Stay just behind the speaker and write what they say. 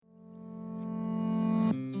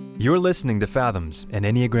You're listening to Fathoms, an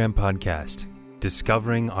Enneagram podcast,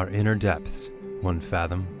 discovering our inner depths, one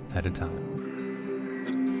fathom at a time.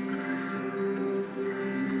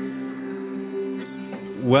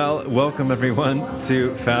 Well, welcome everyone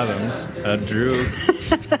to Fathoms. Drew,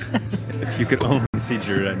 if you could only see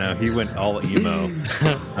Drew right now, he went all emo.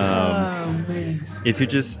 If you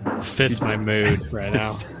just... Fits my mood right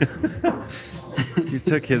now. You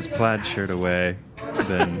took his plaid shirt away,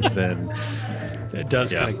 then it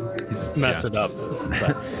does kind of mess it up.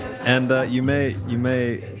 But. And you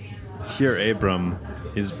may hear Abram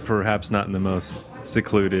is perhaps not in the most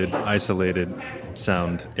secluded, isolated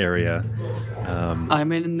sound area.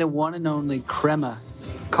 I'm in the one and only Crema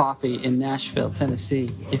Coffee in Nashville, Tennessee.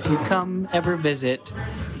 If you come ever visit,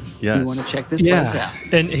 you want to check this place out.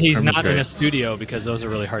 And he's not in a studio because those are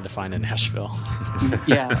really hard to find in Nashville.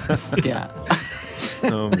 Yeah.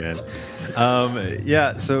 Oh, man.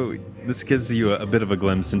 So this gives you a bit of a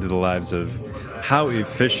glimpse into the lives of how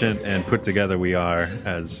efficient and put together we are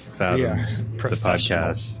as Fathoms, the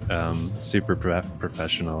podcast. Super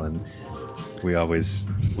professional, and we always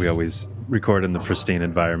record in the pristine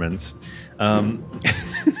environments.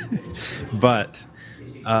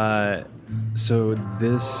 So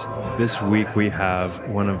this week we have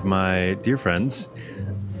one of my dear friends,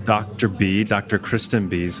 Dr. Kristin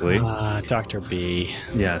Beasley. Dr. B.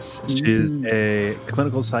 Yes, she's a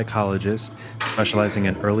clinical psychologist specializing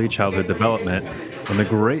in early childhood development. And the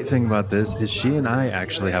great thing about this is she and I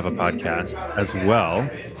actually have a podcast as well.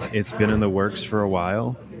 It's been in the works for a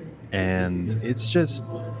while, and it's a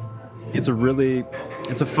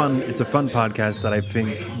fun podcast that I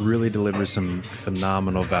think really delivers some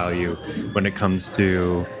phenomenal value when it comes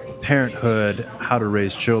to parenthood, how to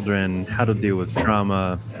raise children, how to deal with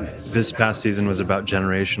trauma. This past season was about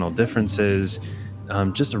generational differences.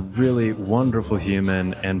 Just a really wonderful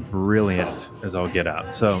human and brilliant as all get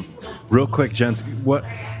out. So real quick, gents, what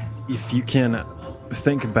if you can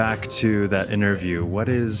think back to that interview, what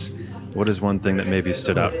is one thing that maybe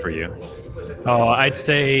stood out for you? Oh, I'd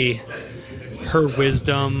say her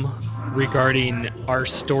wisdom regarding our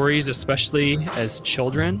stories, especially as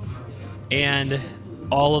children, and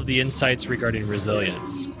all of the insights regarding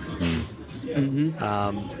resilience.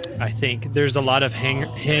 I think there's a lot of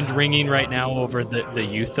hand-wringing right now over the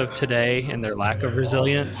youth of today and their lack of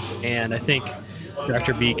resilience, and I think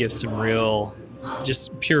Dr. B gives some real,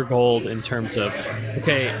 just pure gold in terms of,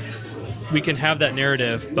 okay, we can have that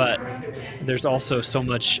narrative, but there's also so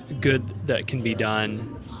much good that can be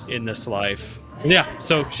done in this life. Yeah,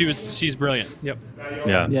 so she's brilliant. Yep.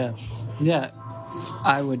 Yeah.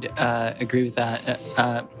 I would agree with that.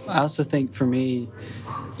 I also think for me,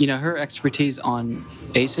 her expertise on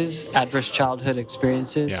ACEs, adverse childhood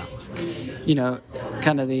experiences,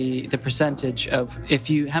 kind of the percentage of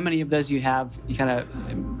how many of those you have, you kind of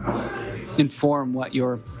inform what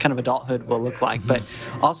your kind of adulthood will look like. But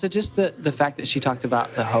also just the fact that she talked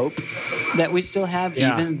about the hope that we still have,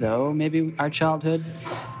 even though maybe our childhood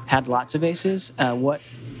had lots of ACEs.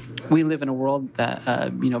 We live in a world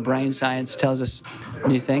that, brain science tells us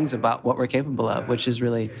new things about what we're capable of, which is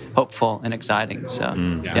really hopeful and exciting. So,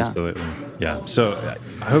 Absolutely. Yeah. So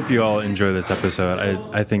I hope you all enjoy this episode.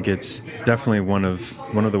 I think it's definitely one of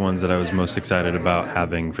the ones that I was most excited about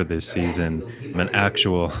having for this season. An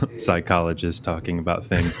actual psychologist talking about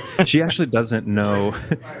things. She actually doesn't know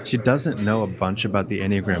a bunch about the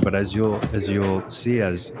Enneagram, but as you'll see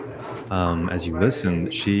as you listen,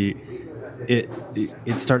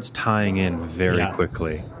 it starts tying in very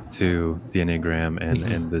quickly to the Enneagram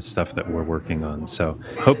and the stuff that we're working on. So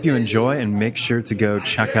hope you enjoy, and make sure to go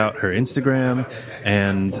check out her Instagram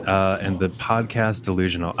and the podcast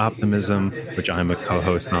Delusional Optimism, which I'm a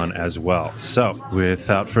co-host on as well. So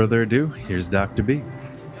without further ado, here's Dr. B.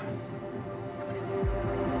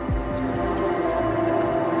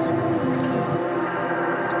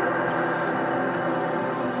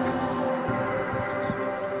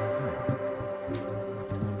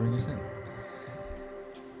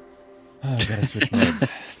 I gotta switch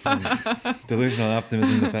modes from delusional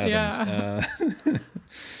optimism to fathoms. Yeah.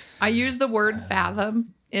 I used the word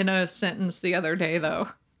fathom in a sentence the other day, though,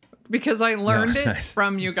 because I learned it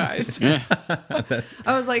from you guys. I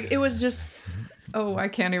was like, it was just, I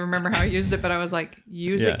can't even remember how I used it, but I was like,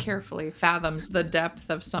 use it carefully. Fathoms the depth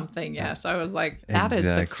of something. Yes. I was like, that is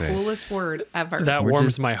the coolest word ever. That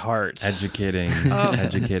warms my heart. Educating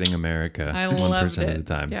America. I 1% it. at a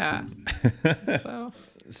time. Yeah.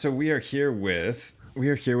 So we are here with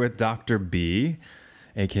Dr. B,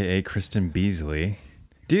 aka Kristin Beasley.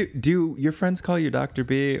 Do your friends call you Dr.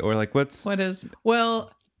 B, or like what is?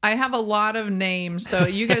 Well, I have a lot of names, so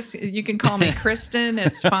you guys, you can call me Kristin.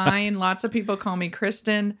 It's fine. Lots of people call me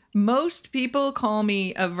Kristin. Most people call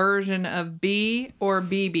me a version of B or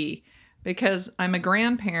BB because I'm a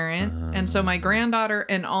grandparent, and so my granddaughter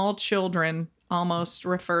and all children almost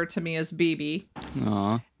refer to me as BB.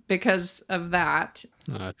 Aww. Because of that.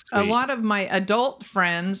 Oh, that's a sweet. lot of my adult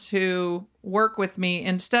friends who work with me,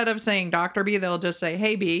 instead of saying Dr. B, they'll just say,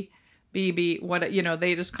 hey, B, BB, what,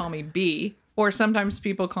 they just call me B. Or sometimes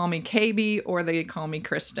people call me KB or they call me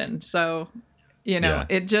Kristin. So,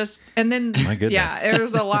 it just, and then, My goodness.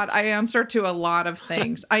 there's a lot. I answer to a lot of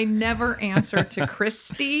things. I never answer to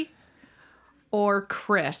Christy or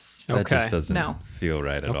Chris. That Okay. just doesn't feel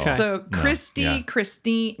right at all. So Christy, yeah.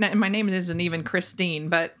 Christine, and my name isn't even Christine,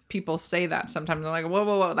 but people say that sometimes. I'm like,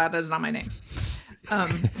 whoa, that is not my name.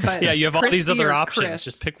 But Yeah, you have all these Christy other or options. Chris.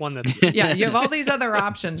 Just pick one that's Yeah, you have all these other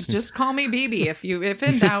options. Just call me BB. If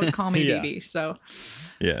in doubt, call me Yeah. BB. So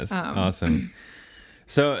Yes, awesome.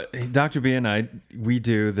 So Dr. B and I, we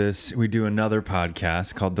do another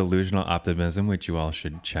podcast called Delusional Optimism, which you all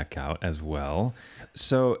should check out as well.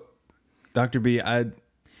 So Dr. B,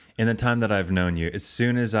 in the time that I've known you, as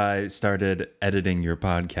soon as I started editing your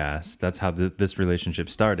podcast, that's how this relationship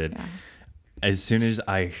started. Yeah. As soon as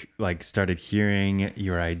I started hearing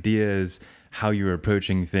your ideas, how you were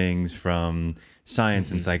approaching things from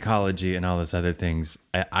science and psychology and all those other things,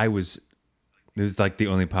 it was like the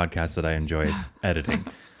only podcast that I enjoyed editing.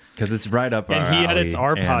 Because it's right up our alley. And he edits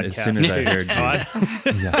our podcast. As soon as I heard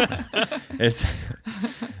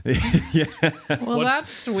you, well,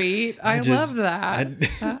 that's sweet. I love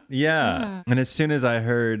that. Yeah. And as soon as I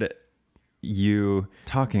heard you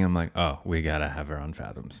talking, I'm like, oh, we gotta have her on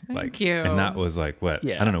Fathoms. Thank you. And that was like, what?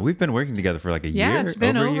 Yeah. I don't know. We've been working together for like a year. Yeah, it's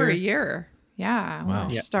been over a a year. Yeah, Wow.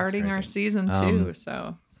 we're Yeah, starting that's our crazy. season 2.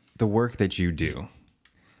 So The work that you do,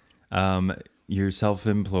 you're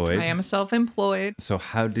self-employed. I am self-employed. So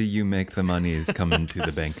how do you make the monies come into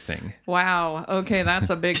the bank thing? Wow. Okay, that's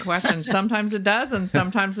a big question. Sometimes it does, and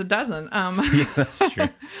sometimes it doesn't. Yeah, that's true.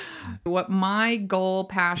 What my goal,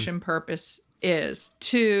 passion, purpose is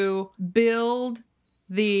to build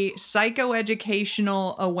the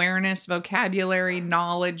psychoeducational awareness, vocabulary,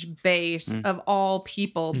 knowledge base of all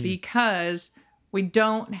people because we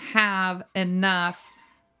don't have enough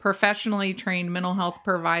professionally trained mental health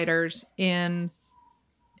providers to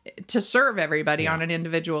serve everybody on an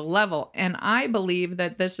individual level. And I believe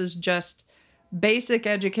that this is just basic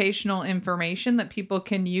educational information that people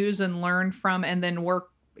can use and learn from and then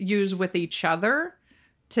use with each other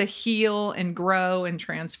to heal and grow and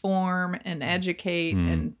transform and educate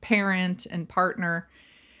and parent and partner.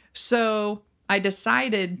 So I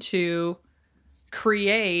decided to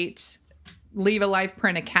create Leave a Life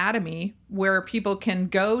Print Academy, where people can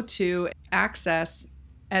go to access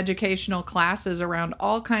educational classes around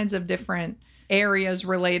all kinds of different areas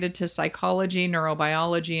related to psychology,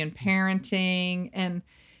 neurobiology, and parenting,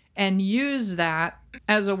 and use that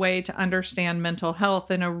as a way to understand mental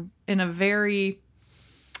health in a very,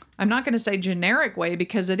 I'm not going to say generic way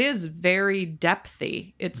because it is very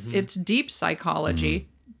depthy. It's deep psychology.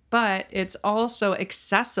 But it's also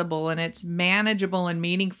accessible and it's manageable and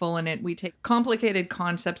meaningful. And we take complicated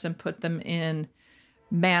concepts and put them in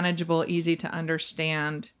manageable, easy to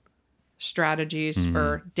understand strategies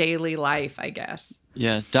for daily life, I guess.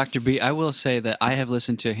 Yeah, Dr. B, I will say that I have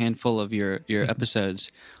listened to a handful of your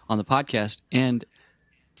episodes on the podcast, and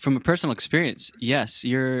from a personal experience, yes,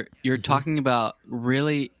 you're talking about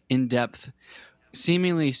really in-depth,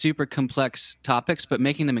 seemingly super complex topics, but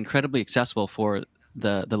making them incredibly accessible for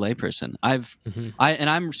the layperson.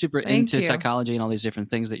 I'm super into psychology and all these different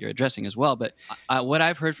things that you're addressing as well. But what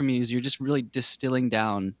I've heard from you is you're just really distilling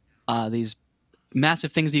down these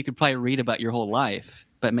massive things that you could probably read about your whole life,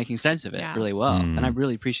 but making sense of it really well. And I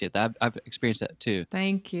really appreciate that. I've experienced that too.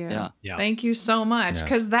 Thank you. Yeah. Thank you so much.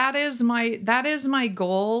 Because that is my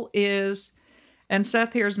goal is, and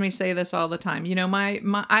Seth hears me say this all the time.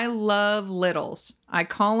 I love littles. I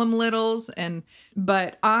call them littles,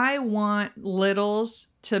 but I want littles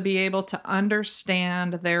to be able to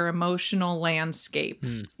understand their emotional landscape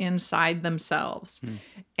inside themselves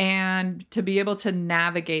and to be able to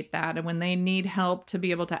navigate that. And when they need help, to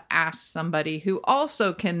be able to ask somebody who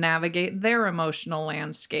also can navigate their emotional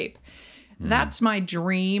landscape. That's my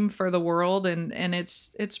dream for the world, and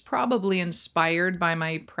it's probably inspired by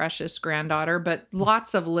my precious granddaughter, but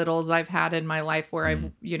lots of littles I've had in my life where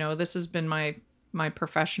I've, this has been my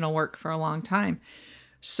professional work for a long time.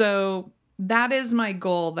 So that is my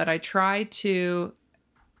goal, that I try to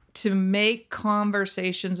make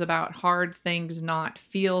conversations about hard things not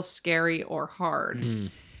feel scary or hard.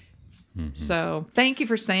 So thank you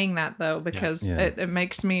for saying that, though, because it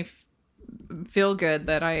makes me feel good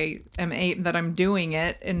that that I'm doing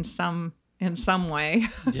it in some way.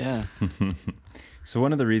 Yeah. So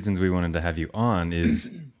one of the reasons we wanted to have you on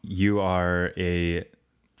is you are a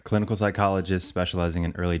clinical psychologist specializing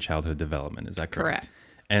in early childhood development. Is that correct? Correct.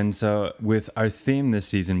 And so with our theme this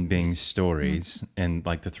season being stories and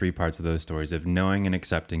like the three parts of those stories of knowing and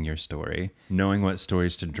accepting your story, knowing what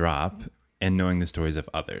stories to drop, and knowing the stories of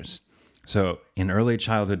others. So in early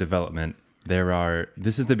childhood development,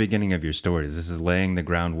 this is the beginning of your stories. This is laying the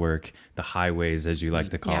groundwork, the highways, as you like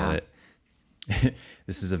to call it.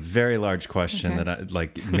 This is a very large question that I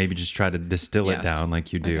like maybe just try to distill it down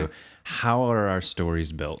like you do. Okay. How are our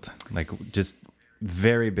stories built? Like just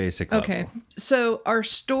very basic level. Okay. So our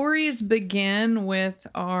stories begin with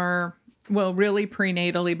really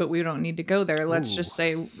prenatally, but we don't need to go there. Let's just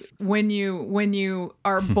say when you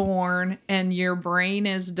are born and your brain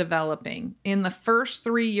is developing, in the first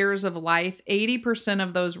 3 years of life, 80%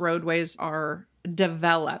 of those roadways are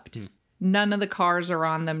developed. None of the cars are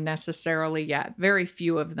on them necessarily yet. Very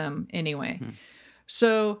few of them anyway.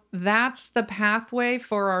 So that's the pathway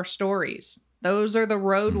for our stories. Those are the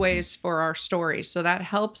roadways for our stories. So that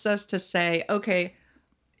helps us to say, okay,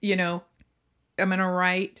 I'm going to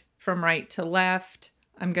write from right to left.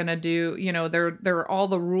 I'm going to do, there all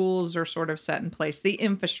the rules are sort of set in place, the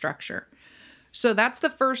infrastructure. So that's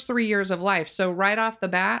the first 3 years of life. So right off the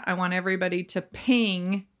bat, I want everybody to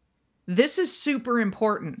ping. This is super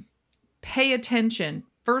important. Pay attention.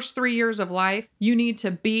 First 3 years of life, you need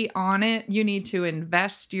to be on it. You need to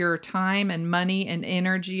invest your time and money and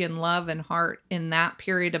energy and love and heart in that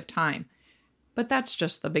period of time. But that's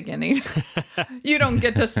just the beginning. You don't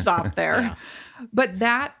get to stop there. Yeah. But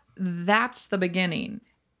that's the beginning.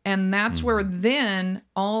 And that's where then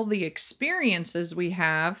all the experiences we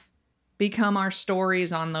have become our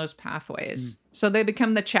stories on those pathways. So they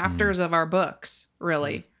become the chapters of our books,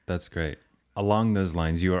 really. That's great. Along those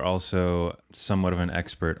lines, you are also somewhat of an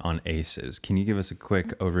expert on ACEs. Can you give us a quick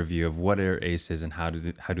overview of what are ACEs and how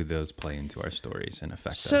do those play into our stories and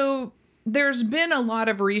affect us? So there's been a lot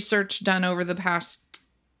of research done over the past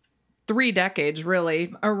 3 decades,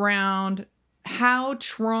 really, around how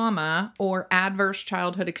trauma or adverse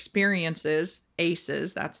childhood experiences,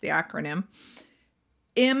 ACEs, that's the acronym,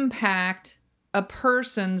 impact a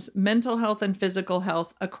person's mental health and physical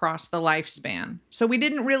health across the lifespan. So we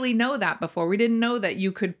didn't really know that before. We didn't know that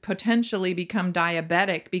you could potentially become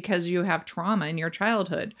diabetic because you have trauma in your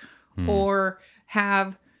childhood or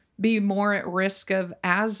be more at risk of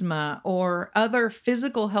asthma or other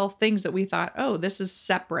physical health things that we thought, oh, this is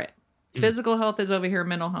separate. Physical health is over here,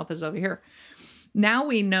 mental health is over here. Now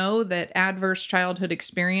we know that adverse childhood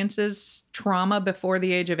experiences, trauma before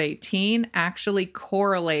the age of 18, actually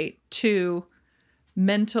correlate to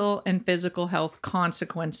mental and physical health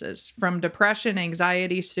consequences from depression,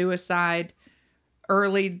 anxiety, suicide,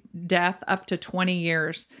 early death up to 20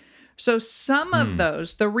 years. So some of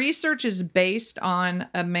those, the research is based on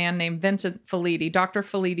a man named Vincent Felitti, Dr.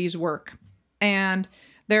 Felitti's work. And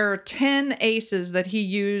there are 10 ACEs that he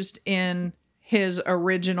used in his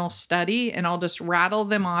original study, and I'll just rattle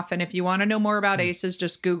them off. And if you want to know more about ACEs,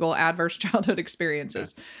 just Google adverse childhood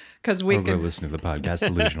experiences. Because we go listen to the podcast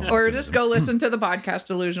Delusional or Optimism. Just go listen to the podcast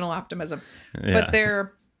Delusional Optimism. Yeah. But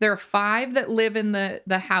there are 5 that live in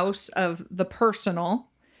the house of the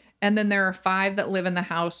personal, and then there are 5 that live in the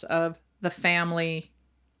house of the family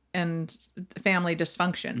and family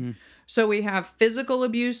dysfunction. So we have physical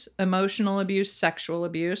abuse, emotional abuse, sexual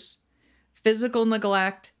abuse, physical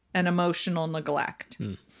neglect, and emotional neglect.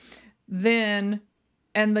 Then,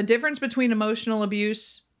 and the difference between emotional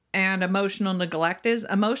abuse and emotional neglect is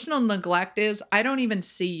I don't even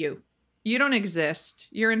see you. You don't exist.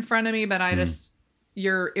 You're in front of me, but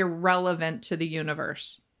you're irrelevant to the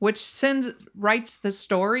universe, which writes the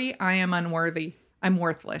story, I am unworthy. I'm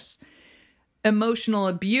worthless. Emotional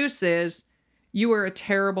abuse is you are a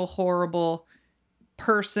terrible, horrible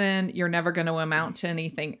person. You're never going to amount to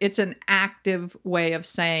anything. It's an active way of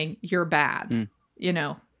saying you're bad, and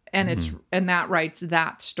and that writes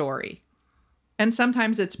that story. And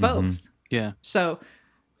sometimes it's both. Yeah. So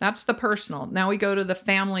that's the personal. Now we go to the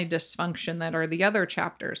family dysfunction that are the other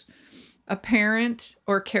chapters. A parent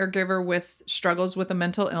or caregiver struggles with a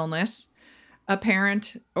mental illness, a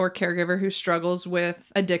parent or caregiver who struggles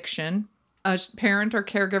with addiction, a parent or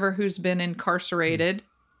caregiver who's been incarcerated,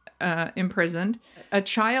 imprisoned, a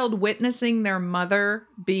child witnessing their mother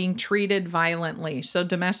being treated violently, so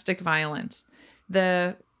domestic violence.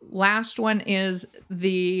 The last one is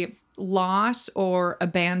the loss or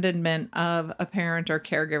abandonment of a parent or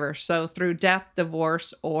caregiver, so through death,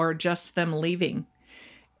 divorce, or just them leaving.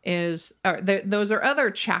 those are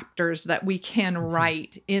other chapters that we can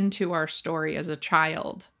write into our story as a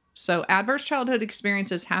child. So adverse childhood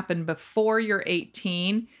experiences happen before you're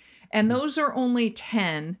 18, and those are only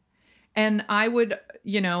 10. And I would,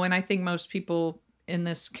 and I think most people in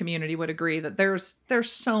this community would agree that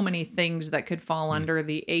there's so many things that could fall under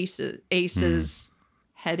the ACEs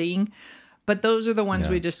heading, but those are the ones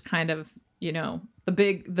we just kind of,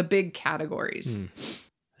 the big categories.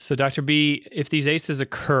 So Dr. B, if these ACEs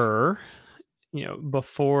occur,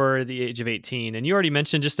 before the age of 18, and you already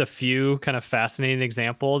mentioned just a few kind of fascinating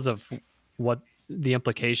examples of what the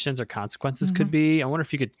implications or consequences could be. I wonder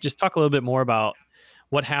if you could just talk a little bit more about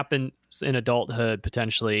what happens in adulthood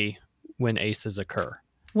potentially when ACEs occur.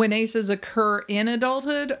 When ACEs occur in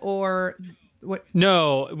adulthood, or what?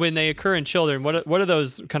 No, when they occur in children, what are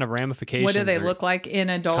those kind of ramifications? What do they look like in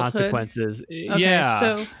adulthood? Consequences. Okay,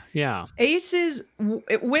 so yeah. ACEs,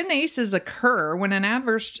 when ACEs occur, when an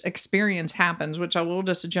adverse experience happens, which I will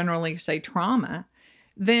just generally say trauma,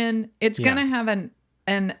 then it's going to have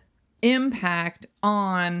an impact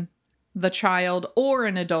on the child or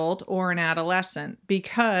an adult or an adolescent,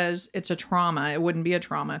 because it's a trauma. It wouldn't be a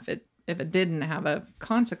trauma if it didn't have a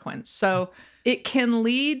consequence. So it can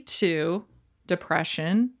lead to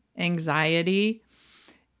depression, anxiety.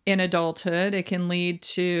 In adulthood, it can lead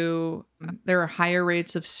to, there are higher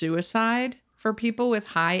rates of suicide for people with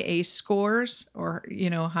high ACE scores or,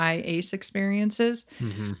 high ACE experiences.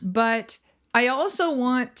 But I also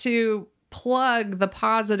want to plug the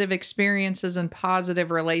positive experiences and positive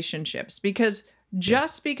relationships, because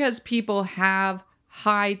just because people have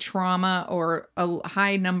high trauma or a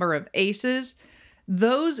high number of ACEs,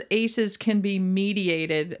 those ACEs can be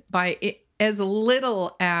mediated by as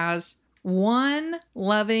little as one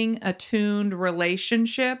loving, attuned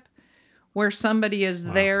relationship where somebody is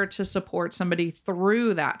there to support somebody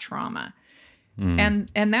through that trauma. And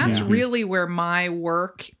that's really where my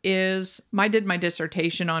work is. I did my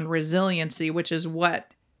dissertation on resiliency, which is what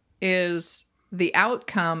is the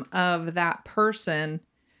outcome of that person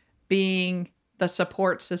being the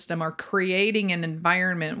support system, or creating an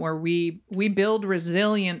environment where we build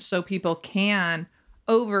resilience so people can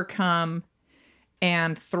overcome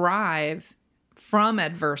and thrive from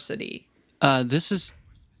adversity. This is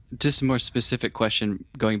just a more specific question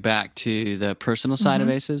going back to the personal side of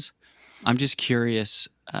ACEs. I'm just curious,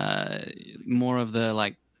 more of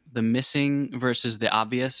the missing versus the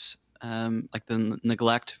obvious, like the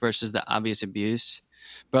neglect versus the obvious abuse.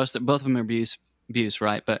 Both of them are abuse,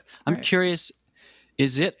 right? But I'm curious,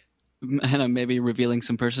 is it, and I'm maybe revealing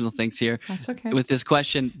some personal things here. That's okay. With this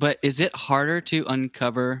question, but is it harder to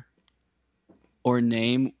uncover or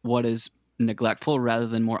name what is neglectful rather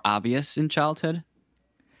than more obvious in childhood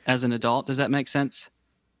as an adult? Does that make sense?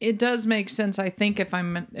 It does make sense. I think if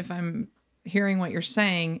I'm hearing what you're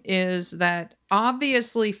saying, is that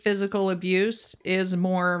obviously physical abuse is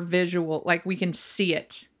more visual, like we can see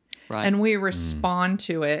it, right, and we respond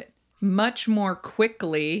to it much more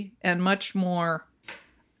quickly and much more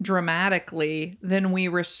dramatically than we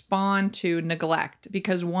respond to neglect,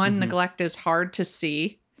 because one, neglect is hard to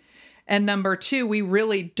see, and number two, we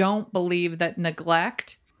really don't believe that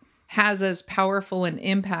neglect has as powerful an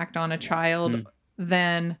impact on a child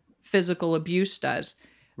than physical abuse does.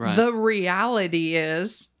 Right. The reality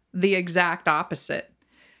is the exact opposite.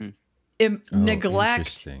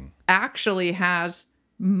 Neglect actually has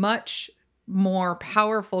much more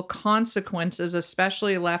powerful consequences,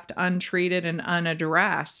 especially left untreated and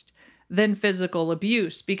unaddressed, than physical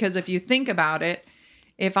abuse. Because if you think about it,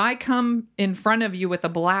 if I come in front of you with a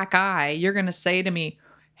black eye, you're going to say to me,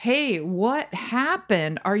 "Hey, what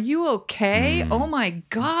happened? Are you okay? Oh my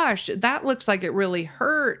gosh, that looks like it really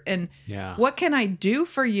hurt. And what can I do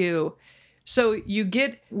for you?" So you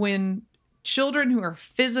get, when children who are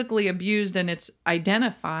physically abused and it's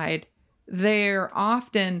identified, they're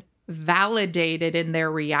often validated in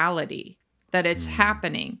their reality that it's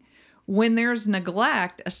happening. When there's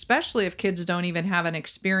neglect, especially if kids don't even have an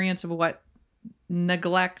experience of what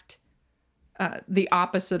neglect, the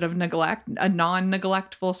opposite of neglect, a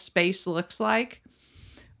non-neglectful space looks like,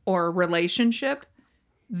 or relationship,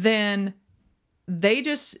 then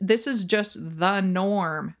this is just the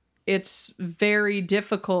norm. It's very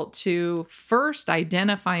difficult to first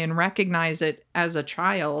identify and recognize it as a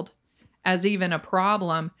child, as even a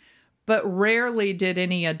problem, but rarely did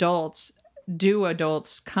any adults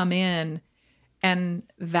come in and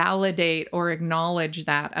validate or acknowledge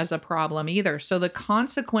that as a problem either. So the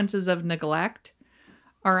consequences of neglect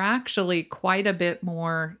are actually quite a bit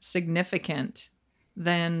more significant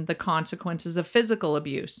than the consequences of physical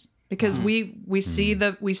abuse, because we see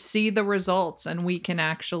the results, and we can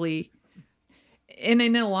actually,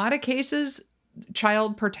 in a lot of cases,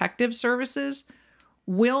 child protective services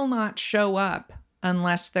will not show up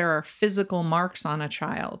unless there are physical marks on a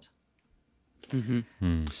child.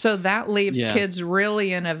 So that leaves kids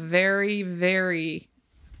really in a very, very,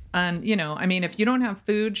 if you don't have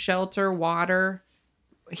food, shelter, water,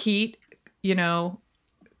 heat,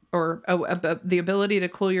 or the ability to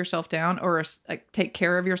cool yourself down or take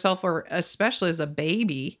care of yourself, or especially as a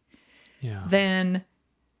baby, then,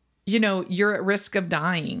 you're at risk of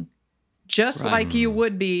dying, just like you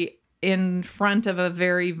would be in front of a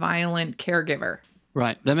very violent caregiver.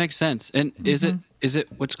 Right. That makes sense. And is it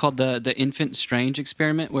what's called the infant strange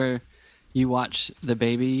experiment, where you watch the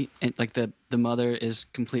baby and like the mother is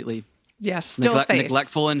completely still face.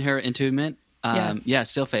 neglectful in her entombment?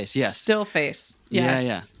 Still face. Yes. Still face.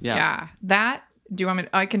 Yes. Yeah. That, do you want me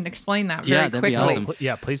I can explain that very that'd quickly. Be awesome.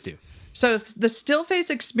 Yeah, please do. So the still face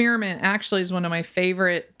experiment actually is one of my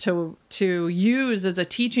favorite to use as a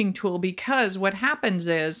teaching tool, because what happens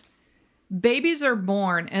is babies are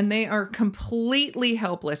born and they are completely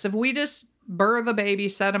helpless. If we just birth a baby,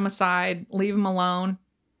 set them aside, leave them alone,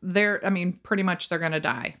 pretty much they're going to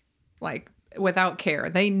die, like without care.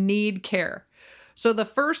 They need care. So the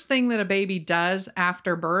first thing that a baby does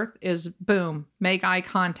after birth is, boom, make eye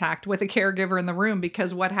contact with a caregiver in the room,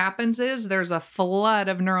 because what happens is there's a flood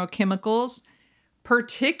of neurochemicals,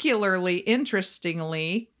 particularly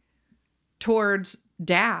interestingly towards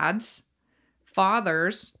dads,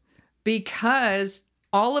 fathers, because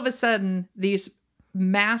all of a sudden these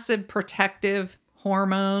massive protective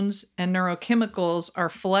hormones and neurochemicals are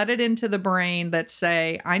flooded into the brain that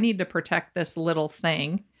say, I need to protect this little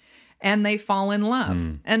thing. And they fall in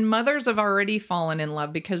love. And mothers have already fallen in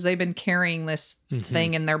love because they've been carrying this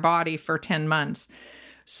thing in their body for 10 months.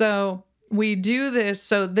 So we do this.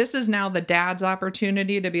 So this is now the dad's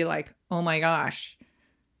opportunity to be like, oh my gosh,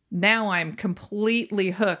 now I'm completely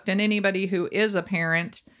hooked. And anybody who is a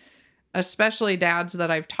parent, especially dads that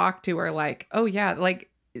I've talked to, are like, oh yeah, like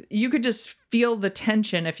you could just feel the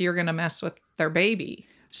tension if you're going to mess with their baby.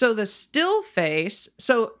 So the still face,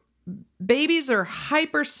 babies are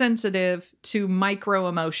hypersensitive to micro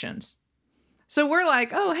emotions. So we're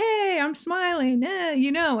like, oh, hey, I'm smiling.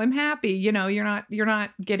 I'm happy. You're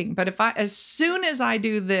not getting. But as soon as I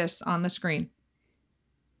do this on the screen.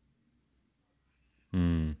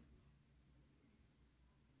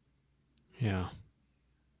 Yeah.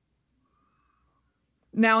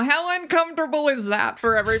 Now, how uncomfortable is that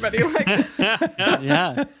for everybody? Like,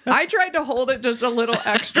 I tried to hold it just a little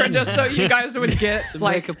extra, just so you guys would get to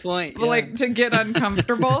make a point, like to get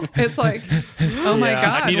uncomfortable. It's like, oh my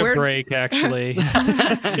God, I need a break, actually.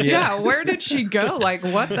 Where did she go? Like,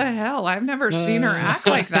 what the hell? I've never seen her act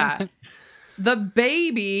like that. The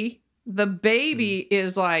baby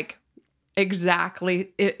is like, exactly,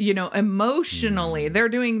 emotionally, they're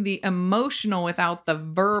doing the emotional without the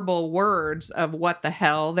verbal words of what the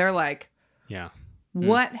hell. They're like,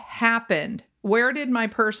 what happened? Where did my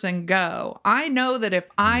person go? I know that if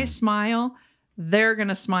I smile, they're going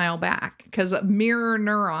to smile back, because mirror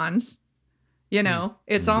neurons,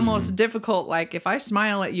 it's almost difficult. Like if I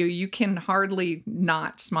smile at you, you can hardly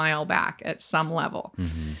not smile back at some level.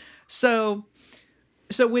 So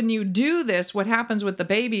when you do this, what happens with the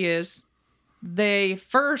baby is, they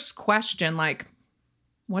first question, like,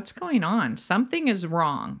 what's going on? Something is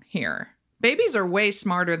wrong here. Babies are way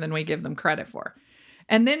smarter than we give them credit for.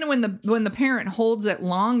 And then when the parent holds it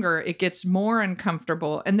longer, it gets more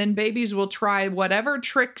uncomfortable. And then babies will try whatever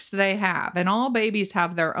tricks they have. And all babies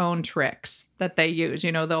have their own tricks that they use.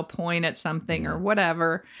 They'll point at something or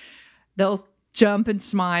whatever. They'll jump and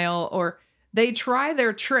smile, or they try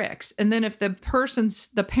their tricks. And then if the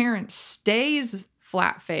parent stays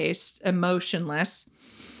flat-faced, emotionless,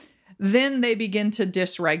 then they begin to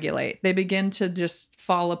dysregulate. They begin to just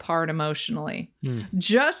fall apart emotionally.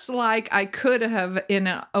 Just like I could have, in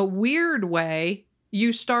a weird way,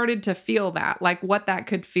 you started to feel that, like what that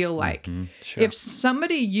could feel like. Sure. If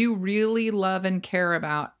somebody you really love and care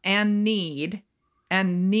about and need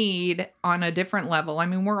on a different level, I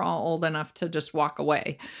mean, we're all old enough to just walk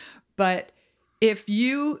away. But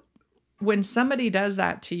when somebody does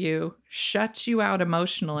that to you, shuts you out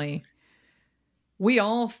emotionally, we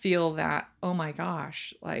all feel that, oh my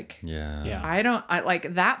gosh, like,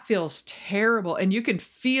 that feels terrible. And you can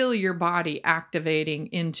feel your body activating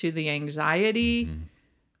into the anxiety,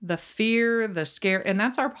 the fear, the scare. And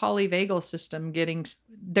that's our polyvagal system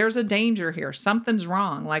there's a danger here. Something's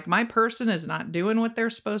wrong. Like my person is not doing what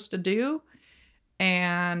they're supposed to do.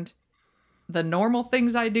 And the normal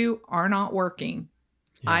things I do are not working.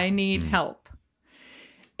 I need help.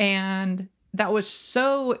 And that was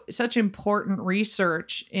such important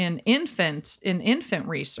research in infant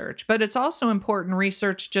research, but it's also important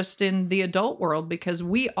research just in the adult world, because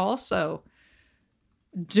we also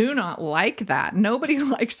do not like that. Nobody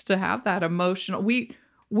likes to have that emotional. We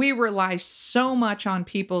rely so much on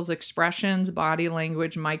people's expressions, body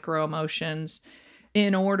language, micro emotions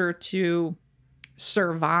in order to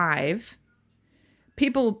survive.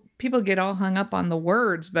 People get all hung up on the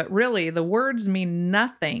words, but really the words mean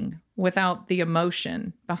nothing without the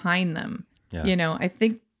emotion behind them. Yeah. I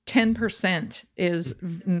think 10% is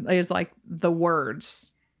like the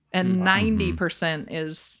words, and 90%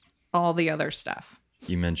 is all the other stuff.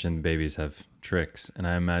 You mentioned babies have tricks, and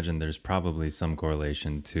I imagine there's probably some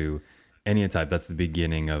correlation to any type. That's the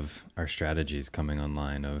beginning of our strategies coming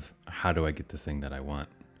online of how do I get the thing that I want?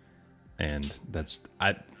 And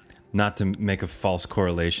not to make a false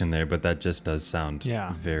correlation there, but that just does sound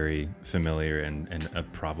very familiar and a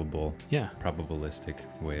probabilistic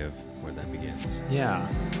way of where that begins. Yeah.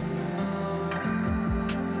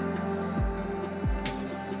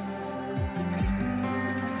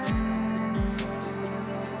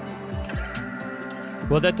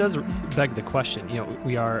 Well, that does beg the question.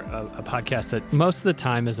 We are a podcast that most of the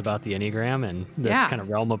time is about the Enneagram and this kind of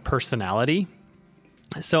realm of personality.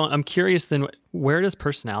 So I'm curious then, where does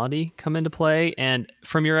personality come into play? And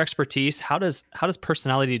from your expertise, how does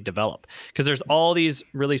personality develop? Because there's all these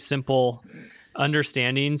really simple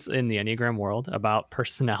understandings in the Enneagram world about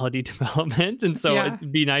personality development. And so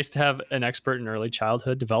it'd be nice to have an expert in early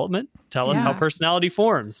childhood development tell us how personality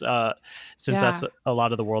forms, since that's a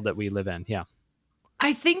lot of the world that we live in. Yeah.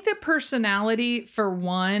 I think that personality, for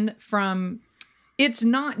one, it's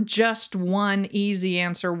not just one easy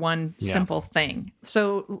answer, one simple thing.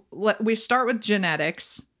 So we start with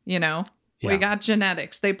genetics, we got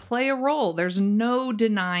genetics. They play a role. There's no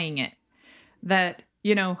denying it, that,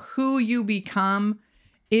 who you become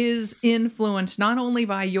is influenced not only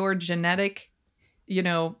by your genetic,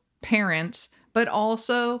 parents, but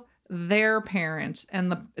also their parents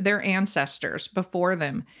and their ancestors before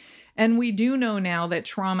them. And we do know now that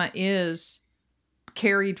trauma is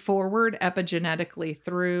carried forward epigenetically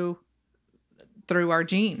through our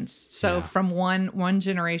genes. So from one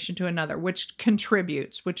generation to another, which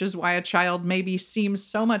contributes, which is why a child maybe seems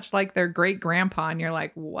so much like their great grandpa and you're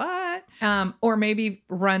like, what? Or maybe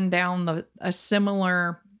run down a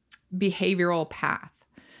similar behavioral path.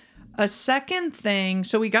 A second thing,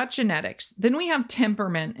 so we got genetics, then we have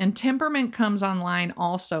temperament, and temperament comes online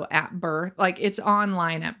also at birth. Like, it's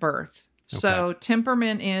online at birth. Okay. So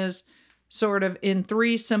temperament is sort of in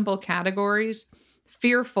 3 simple categories: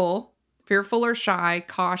 fearful or shy,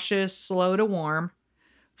 cautious, slow to warm;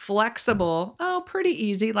 flexible, pretty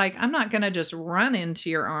easy. Like, I'm not going to just run into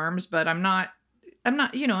your arms, but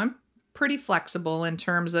I'm pretty flexible in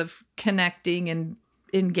terms of connecting and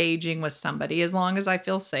engaging with somebody as long as I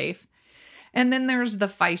feel safe. And then there's the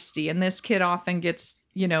feisty, and this kid often gets,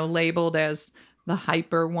 labeled as the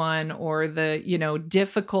hyper one or the,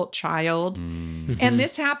 difficult child. Mm-hmm. And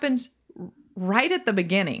this happens right at the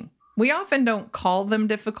beginning. We often don't call them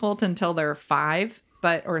difficult until they're 5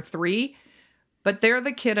 or 3, but they're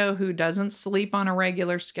the kiddo who doesn't sleep on a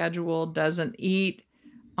regular schedule, doesn't eat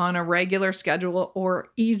on a regular schedule, or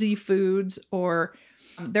easy foods, or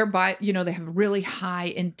they have really high,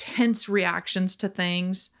 intense reactions to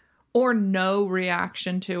things or no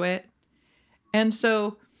reaction to it. And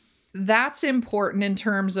so that's important in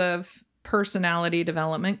terms of personality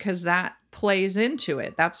development, because that plays into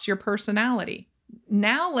it. That's your personality.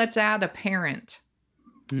 Now let's add a parent.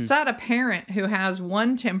 Let's add a parent who has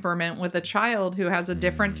one temperament with a child who has a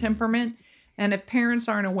different temperament. And if parents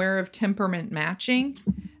aren't aware of temperament matching,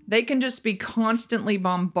 they can just be constantly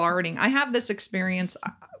bombarding. I have this experience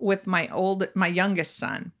with my youngest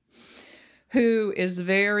son, who is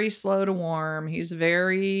very slow to warm. He's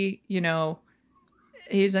very,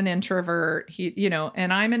 he's an introvert.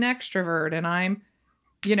 And I'm an extrovert, and I'm,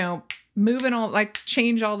 moving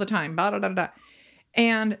change all the time. Blah, blah, blah, blah.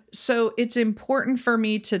 And so it's important for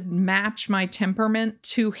me to match my temperament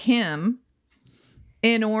to him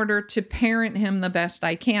in order to parent him the best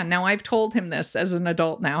I can. Now, I've told him this as an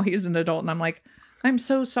adult now. He's an adult, and I'm like, I'm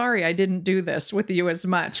so sorry I didn't do this with you as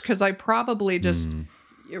much, because I probably just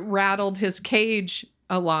rattled his cage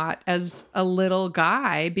a lot as a little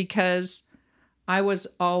guy, because I was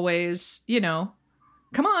always,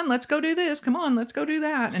 come on, let's go do this. Come on, let's go do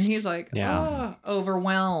that. And he's like,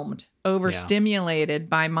 overwhelmed, overstimulated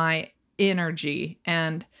by my energy.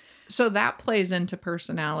 And so that plays into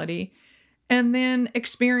personality. And then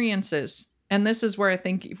experiences. And this is where I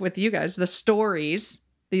think with you guys, the stories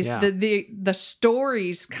The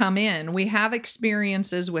stories come in. We have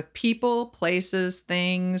experiences with people, places,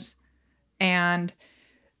 things, and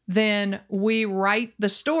then we write the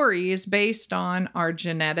stories based on our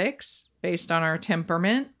genetics, based on our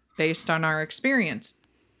temperament, based on our experience.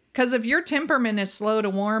 Because if your temperament is slow to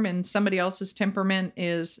warm and somebody else's temperament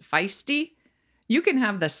is feisty, you can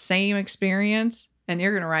have the same experience and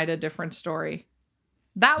you're going to write a different story.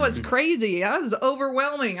 That was crazy. That was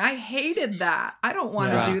overwhelming. I hated that. I don't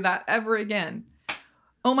want to do that ever again.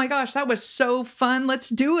 Oh my gosh, that was so fun. Let's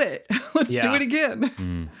do it. Let's do it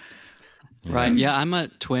again. Right. Yeah, I'm a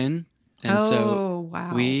twin. And so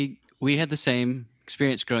wow. we had the same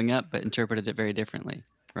experience growing up, but interpreted it very differently.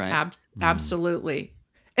 Right. Absolutely.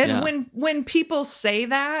 And when people say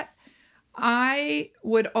that, I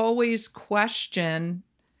would always question,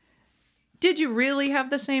 did you really have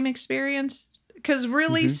the same experience? Because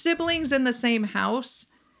really, siblings in the same house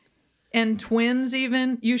and twins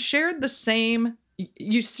even, you shared the same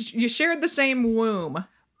womb.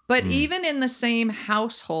 But even in the same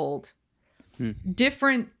household,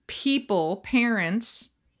 different people, parents,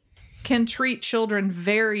 can treat children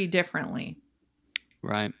very differently.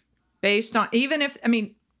 Right. Based on,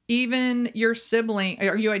 even your sibling,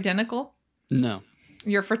 are you identical? No.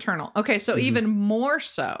 You're fraternal. Okay, so even more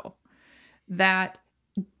so that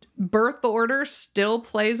birth order still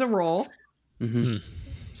plays a role.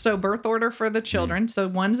 So birth order for the children. So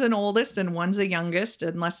one's an oldest and one's a youngest,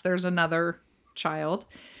 unless there's another child.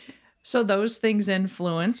 So those things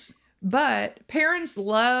influence. But parents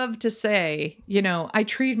love to say, I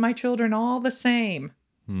treat my children all the same.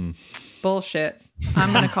 Bullshit.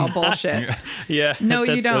 I'm going to call bullshit. No,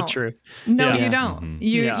 you don't. So true. No, you don't.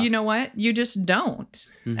 You know what? You just don't.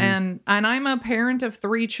 And I'm a parent of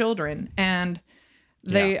 3 children, and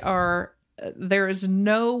they are, there is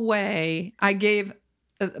no way. I gave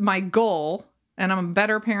my goal, and I'm a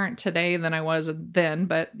better parent today than I was then,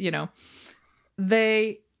 but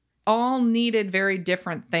they all needed very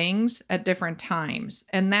different things at different times.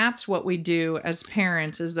 And that's what we do as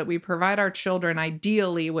parents, is that we provide our children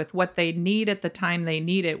ideally with what they need at the time they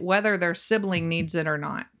need it, whether their sibling needs it or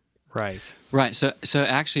not. Right. So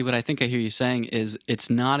actually what I think I hear you saying is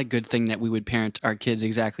it's not a good thing that we would parent our kids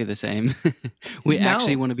exactly the same. We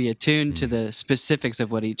actually want to be attuned to the specifics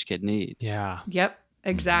of what each kid needs. Yeah. Yep,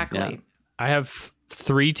 exactly. Yeah. I have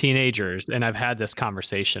 3 teenagers, and I've had this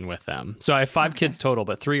conversation with them. So I have 5 kids total,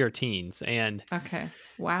 but 3 are teens. And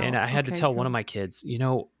wow. And I had to tell one of my kids, you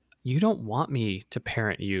don't want me to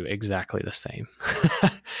parent you exactly the same.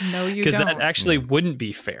 No, you don't. Because that actually wouldn't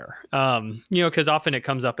be fair. Because often it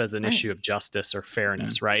comes up as an issue of justice or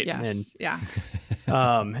fairness, right? Yes.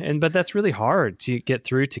 But that's really hard to get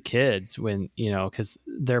through to kids when, because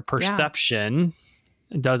their perception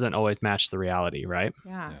doesn't always match the reality, right?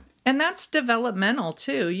 Yeah. And that's developmental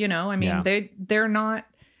too, they're not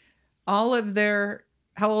all of their,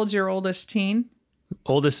 how old's your oldest teen?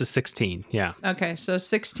 Oldest is 16. Yeah. Okay. So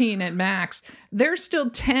 16 at max. They're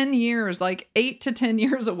still 10 years, like 8 to 10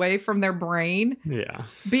 years away from their brain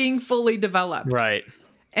being fully developed. Right.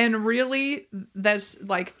 And really, that's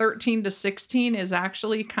like 13 to 16 is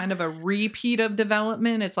actually kind of a repeat of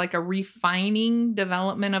development. It's like a refining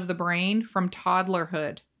development of the brain from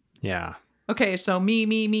toddlerhood. Yeah. Okay, so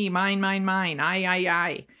me, mine,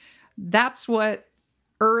 I. That's what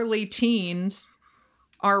early teens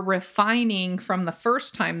are refining from the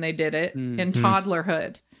first time they did it in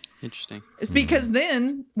toddlerhood. Interesting. It's because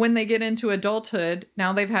then when they get into adulthood,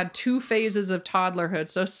 now they've had 2 phases of toddlerhood.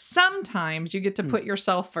 So sometimes you get to put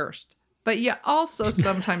yourself first, but you also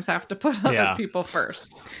sometimes have to put other people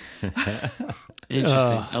first.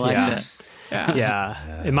 Interesting. I like that. Yeah.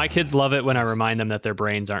 And my kids love it when I remind them that their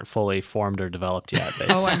brains aren't fully formed or developed yet.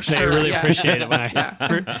 I'm sure. They really appreciate it when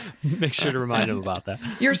I make sure to remind them about that.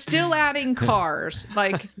 You're still adding cars.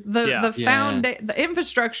 Like the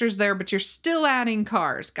infrastructure's there, but you're still adding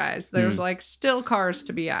cars, guys. There's still cars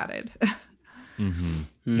to be added.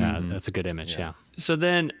 Yeah, that's a good image. Yeah. So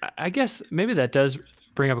then I guess maybe that does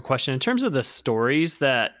bring up a question in terms of the stories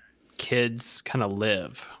that kids kind of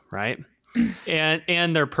live, right?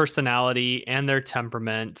 And their personality and their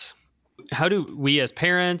temperament. How do we as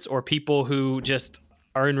parents or people who just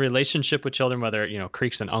are in relationship with children, whether,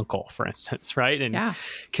 Creek's an uncle, for instance, right? And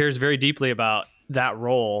cares very deeply about that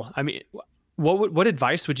role. I mean, what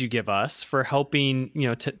advice would you give us for helping,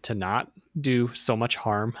 to not do so much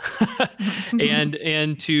harm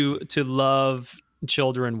and to love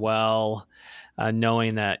children well,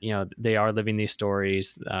 knowing that, they are living these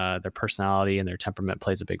stories, their personality and their temperament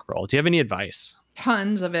plays a big role. Do you have any advice?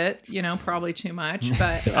 Tons of it, probably too much,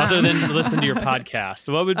 but other than listening to your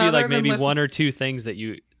podcast, what would be like maybe 1 or 2 things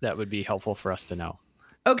that would be helpful for us to know?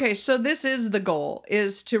 Okay, so this is the goal,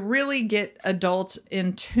 is to really get adults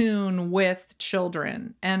in tune with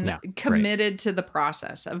children and committed to the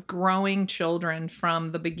process of growing children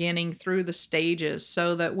from the beginning through the stages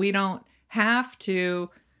so that we don't have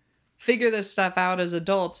to figure this stuff out as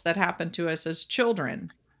adults that happened to us as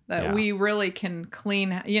children. That we really can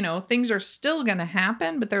clean, things are still going to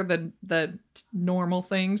happen, but they're the normal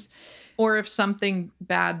things. Or if something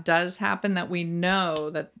bad does happen, that we know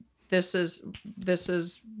that this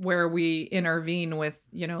is where we intervene with,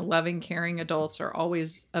 loving, caring adults are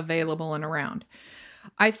always available and around.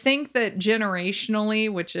 I think that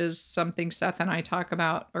generationally, which is something Seth and I talk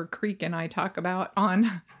about, or Creek and I talk about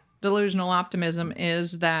on Delusional Optimism,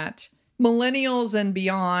 is that millennials and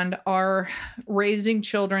beyond are raising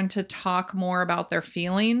children to talk more about their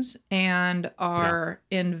feelings and are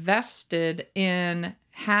invested in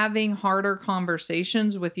having harder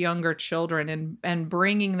conversations with younger children and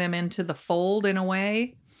bringing them into the fold in a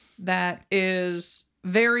way that is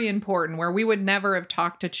very important, where we would never have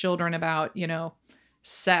talked to children about,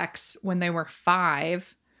 sex when they were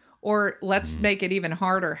 5, or let's make it even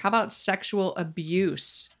harder. How about sexual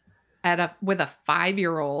abuse with a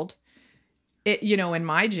 5-year-old? In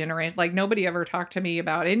my generation, like nobody ever talked to me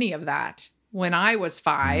about any of that when I was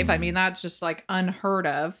 5. I mean, that's just like unheard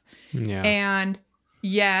of. Yeah. And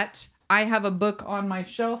yet I have a book on my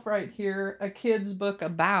shelf right here, a kid's book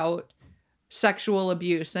about sexual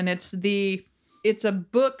abuse. And it's a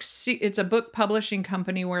book publishing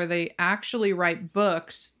company where they actually write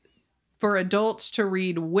books for adults to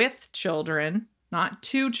read with children, not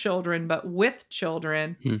to children, but with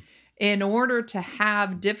children, in order to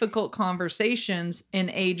have difficult conversations in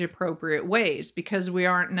age-appropriate ways, because we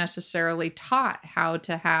aren't necessarily taught how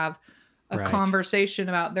to have a conversation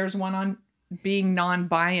about, there's one on being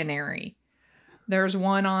non-binary. There's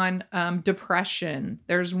one on depression.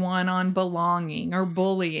 There's one on belonging or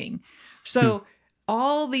bullying. So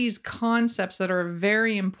all these concepts that are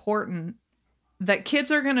very important that kids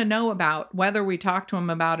are going to know about, whether we talk to them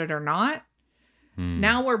about it or not.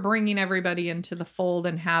 Now we're bringing everybody into the fold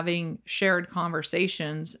and having shared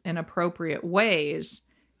conversations in appropriate ways.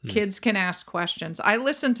 Kids can ask questions. I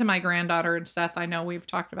listen to my granddaughter, and Seth, I know we've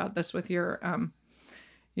talked about this with your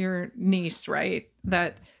niece, right?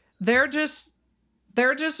 That they're just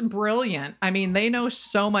brilliant. I mean, they know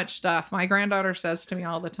so much stuff. My granddaughter says to me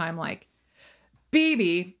all the time, like,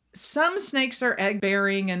 "Baby, some snakes are egg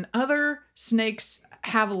bearing and other snakes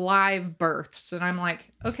have live births." And I'm like,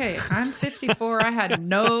 okay, I'm 54. I had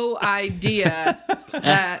no idea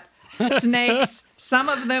that snakes, some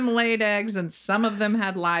of them laid eggs and some of them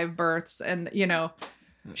had live births. And,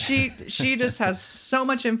 she just has so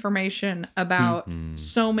much information about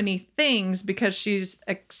so many things because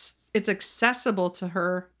it's accessible to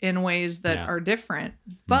her in ways that are different.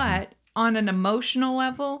 But on an emotional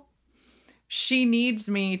level, she needs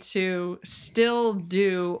me to still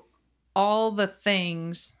do all the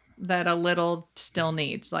things that a little still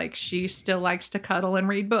needs. Like, she still likes to cuddle and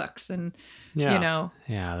read books and, Yeah,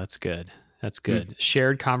 that's good. That's good.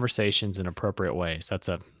 Shared conversations in appropriate ways.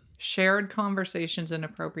 Shared conversations in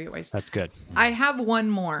appropriate ways. That's good. I have one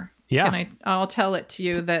more. Yeah. I'll tell it to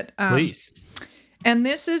you that, please. And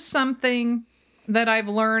this is something that I've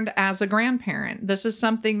learned as a grandparent. This is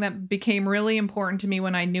something that became really important to me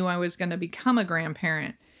when I knew I was going to become a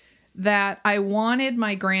grandparent. That I wanted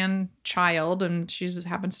my grandchild, and she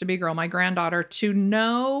happens to be a girl, my granddaughter, to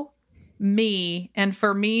know me and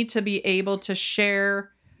for me to be able to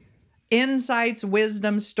share insights,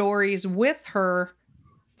 wisdom, stories with her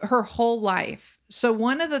whole life. So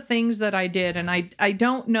one of the things that I did, and I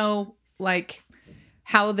don't know like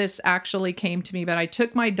how this actually came to me, but I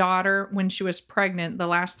took my daughter when she was pregnant, the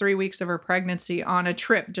last 3 weeks of her pregnancy, on a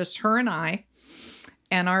trip, just her and I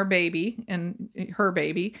and our baby and her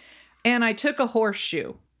baby. And I took a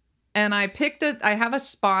horseshoe and I have a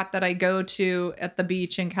spot that I go to at the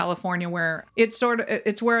beach in California where it's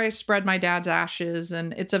where I spread my dad's ashes.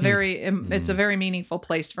 And it's a very meaningful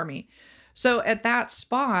place for me. So at that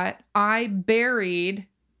spot, I buried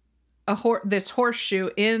this horseshoe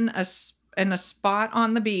in a spot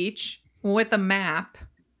on the beach with a map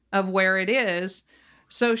of where it is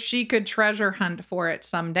so she could treasure hunt for it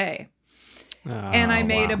someday. And I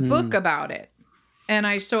made a book about it. And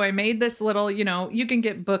I made this little, you can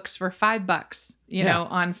get books for $5,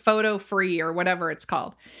 on Photo Free or whatever it's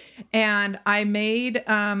called. And I made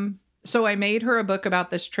her a book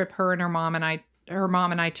about this trip her mom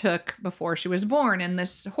and I took before she was born, and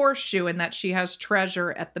this horseshoe, and that she has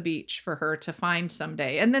treasure at the beach for her to find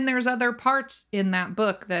someday. And then there's other parts in that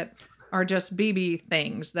book that are just BB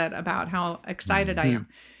things about how excited I am.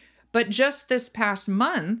 But just this past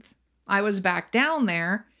month, I was back down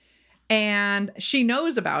there, and she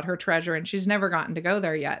knows about her treasure, and she's never gotten to go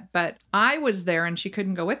there yet. But I was there and she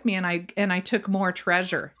couldn't go with me, and I took more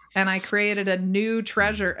treasure, and I created a new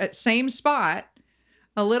treasure at same spot,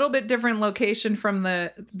 a little bit different location from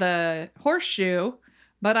the horseshoe,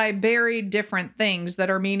 but I buried different things that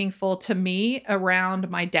are meaningful to me around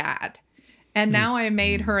my dad. And now I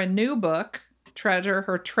made her a new book,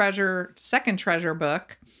 second treasure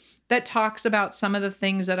book, that talks about some of the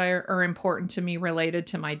things that are important to me related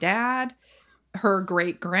to my dad, her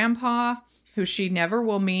great grandpa, who she never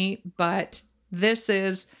will meet, but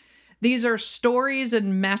these are stories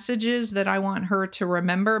and messages that I want her to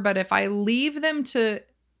remember. But if I leave them to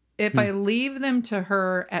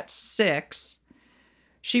her at 6,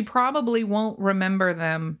 she probably won't remember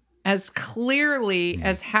them as clearly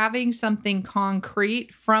as having something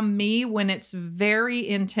concrete from me when it's very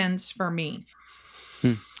intense for me.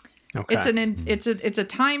 Okay. It's a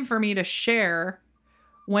time for me to share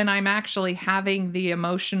when I'm actually having the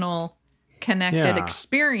emotional connected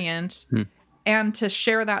experience, and to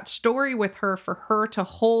share that story with her for her to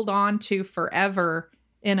hold on to forever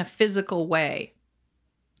in a physical way.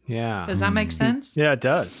 Yeah. Does that make sense? Yeah, it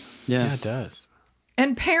does. Yeah, it does.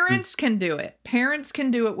 And parents can do it. Parents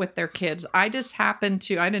can do it with their kids. I just happened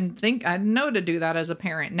to, I didn't know to do that as a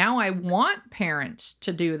parent. Now I want parents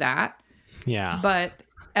to do that. Yeah. But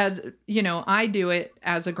as you know, I do it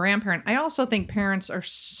as a grandparent. I also think parents are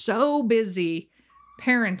so busy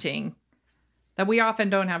parenting that we often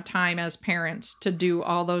don't have time as parents to do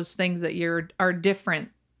all those things that are different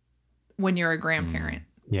when you're a grandparent.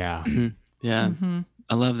 Yeah. Yeah. Mm-hmm.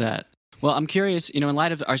 I love that. Well, I'm curious, in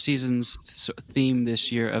light of our season's theme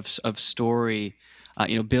this year of story,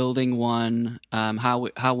 building one,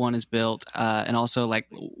 how one is built, and also like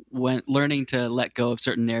when learning to let go of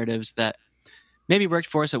certain narratives that maybe worked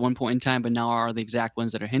for us at one point in time, but now are the exact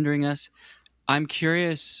ones that are hindering us. I'm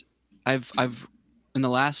curious. I've in the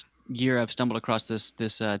last year I've stumbled across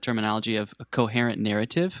this terminology of a coherent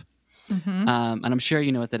narrative, and I'm sure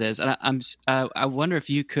you know what that is. And I wonder if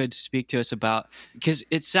you could speak to us about, because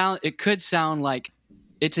it could sound like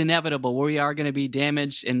it's inevitable. We are going to be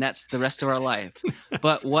damaged, and that's the rest of our life.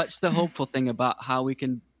 But what's the hopeful thing about how we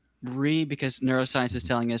can because neuroscience is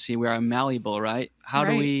telling us we are malleable, right?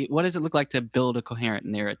 What does it look like to build a coherent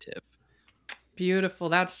narrative? Beautiful.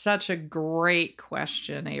 That's such a great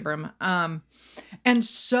question, Abram. And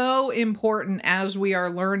so important as we are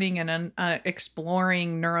learning and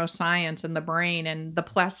exploring neuroscience and the brain and the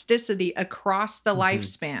plasticity across the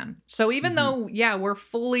lifespan. So even though, we're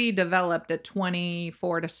fully developed at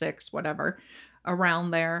 24 to 6, whatever,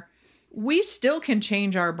 around there, we still can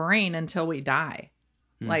change our brain until we die.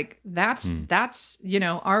 Like that's,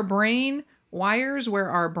 our brain wires where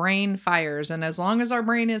our brain fires. And as long as our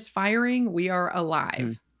brain is firing, we are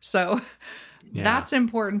alive. So that's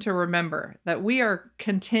important to remember, that we are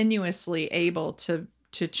continuously able to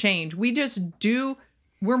change.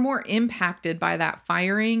 We're more impacted by that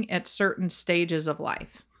firing at certain stages of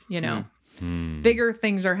life, Bigger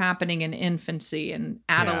things are happening in infancy and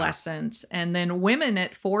adolescence, and then women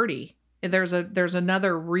at 40. There's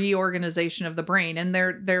another reorganization of the brain, and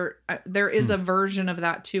there is a version of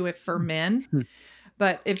that too for men.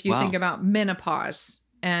 But if you think about menopause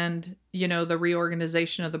and the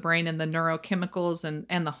reorganization of the brain and the neurochemicals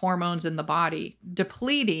and the hormones in the body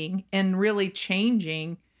depleting and really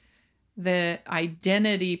changing the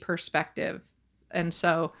identity perspective, and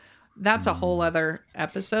so that's a whole other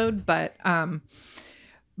episode. But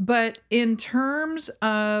in terms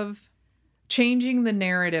of changing the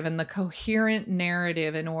narrative and the coherent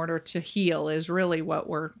narrative in order to heal is really what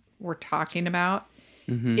we're talking about.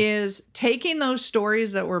 Is taking those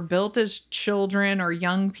stories that were built as children or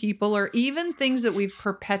young people, or even things that we've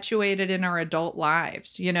perpetuated in our adult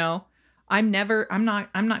lives. I'm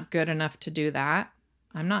not good enough to do that.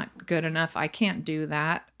 I'm not good enough. I can't do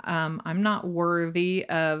that. I'm not worthy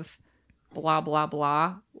of blah, blah,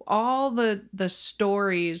 blah. All the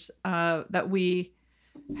stories that we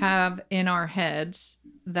have in our heads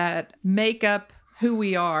that make up who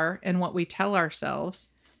we are and what we tell ourselves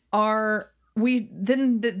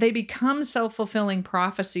they become self-fulfilling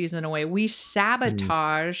prophecies in a way. We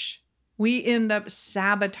end up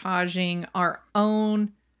sabotaging our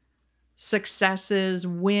own successes,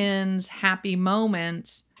 wins, happy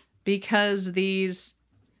moments, because these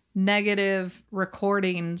negative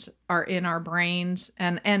recordings are in our brains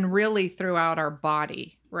and really throughout our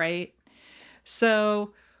body, right?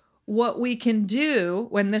 So what we can do,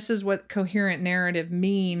 when this is what coherent narrative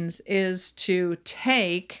means, is to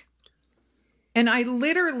take, and I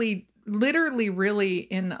literally really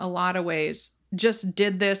in a lot of ways just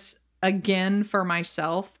did this again for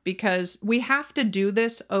myself, because we have to do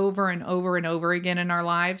this over and over and over again in our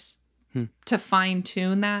lives to fine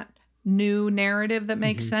tune that new narrative that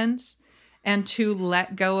makes sense, and to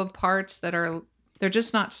let go of parts that they're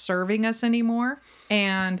just not serving us anymore.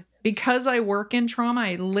 And because I work in trauma,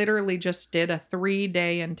 I literally just did a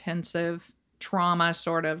 3-day intensive trauma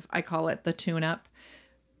sort of, I call it the tune-up,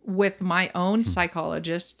 with my own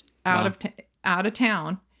psychologist out of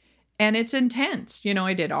town. And it's intense. You know,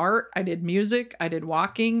 I did art, I did music, I did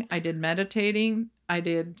walking, I did meditating, I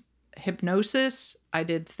did hypnosis, I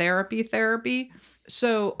did therapy.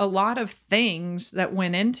 So a lot of things that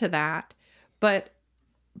went into that. But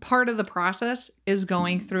part of the process is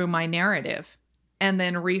going through my narrative and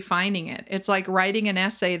then refining it. It's like writing an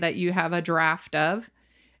essay that you have a draft of,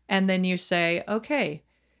 and then you say, okay,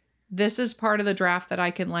 this is part of the draft that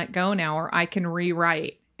I can let go now, or I can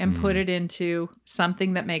rewrite and put it into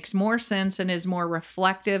something that makes more sense and is more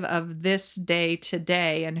reflective of this day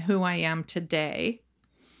today and who I am today.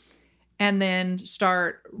 And then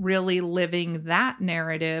start really living that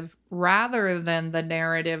narrative rather than the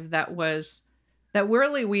narrative that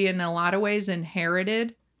really we in a lot of ways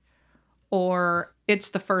inherited, or it's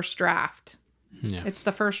the first draft. Yeah. It's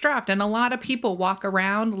the first draft. And a lot of people walk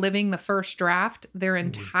around living the first draft their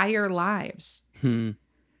entire lives.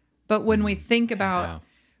 But when we think about,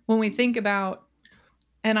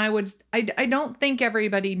 and I don't think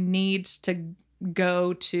everybody needs to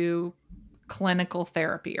go to clinical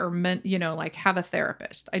therapy or, like have a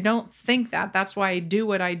therapist. I don't think that. That's why I do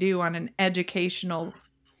what I do on an educational,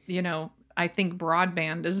 I think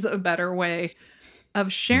broadband is a better way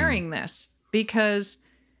of sharing this, because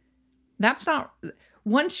that's not,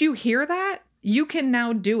 once you hear that, you can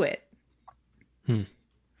now do it.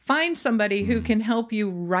 Find somebody who can help you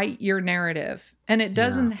write your narrative. And it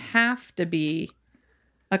doesn't have to be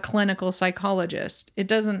a clinical psychologist. It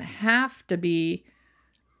doesn't have to be,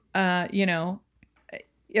 hopefully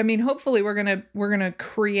we're going to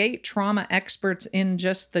create trauma experts in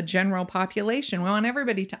just the general population. We want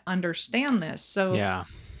everybody to understand this. So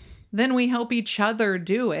then we help each other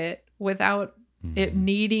do it without it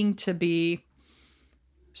needing to be.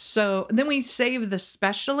 So then we save the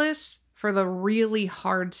specialists for the really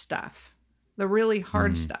hard stuff.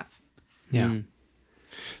 Yeah.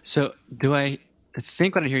 So do I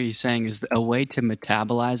think what I hear you saying is a way to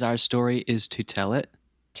metabolize our story is to tell it?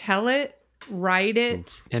 Tell it, write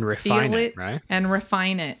it, and refine it, right? And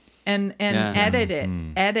refine it. And edit it.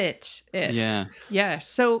 Edit it. Yeah. Yeah.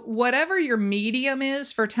 So whatever your medium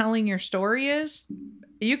is for telling your story is,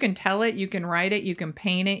 you can tell it, you can write it, you can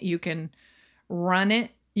paint it, you can run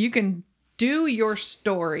it, you can do your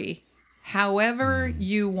story however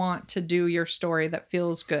you want to do your story that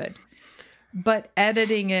feels good. But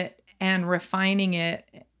editing it and refining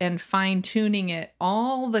it and fine-tuning it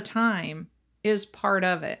all the time is part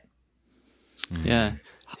of it. Yeah.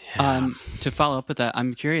 To follow up with that,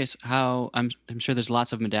 I'm curious how, I'm sure there's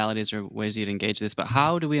lots of modalities or ways you'd engage this, but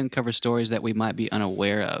how do we uncover stories that we might be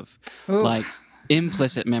unaware of? Ooh. Like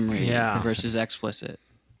implicit memory versus explicit.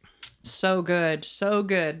 So good.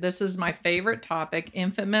 This is my favorite topic,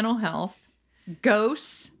 infant mental health.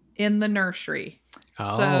 Ghosts in the nursery.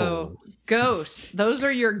 Oh. So ghosts, those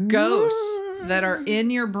are your ghosts that are in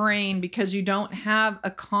your brain because you don't have a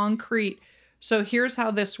concrete. So here's how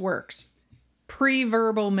this works.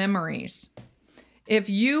 Pre-verbal memories. If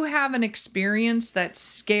you have an experience that's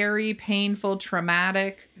scary, painful,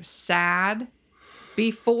 traumatic, sad,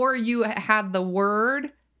 before you had the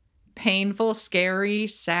word painful, scary,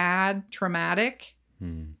 sad, traumatic,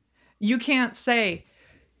 you can't say,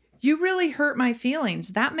 you really hurt my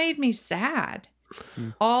feelings. That made me sad.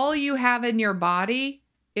 All you have in your body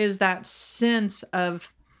is that sense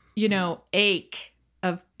of, ache,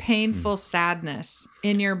 of painful sadness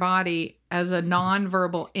in your body as a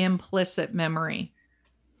nonverbal implicit memory.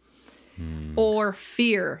 Or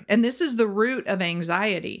fear. And this is the root of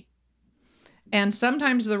anxiety. And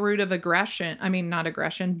sometimes the root of depression,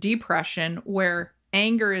 where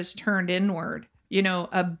anger is turned inward.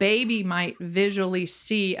 A baby might visually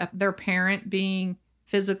see their parent being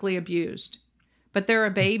physically abused, but they're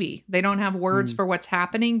a baby. They don't have words for what's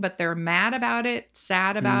happening, but they're mad about it,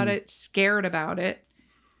 sad about it, scared about it.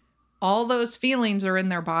 All those feelings are in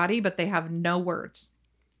their body, but they have no words.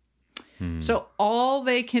 So all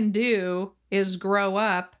they can do is grow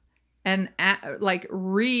up and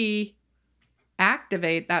reactivate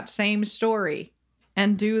that same story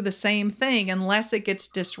and do the same thing unless it gets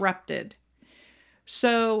disrupted.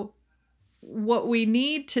 So what we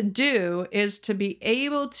need to do is to be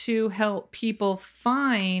able to help people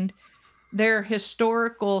find their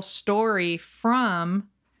historical story from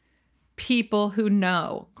people who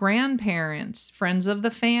know, grandparents, friends of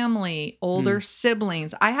the family, older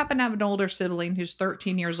siblings. I happen to have an older sibling who's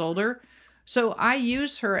 13 years older. So I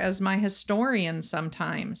use her as my historian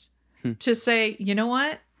sometimes to say, you know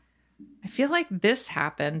what? I feel like this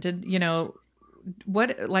happened. And,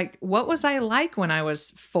 what was I like when I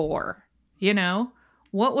was 4?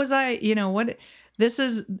 What was I,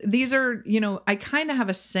 these are, I kind of have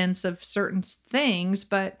a sense of certain things,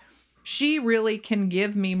 but she really can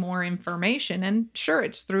give me more information. And sure,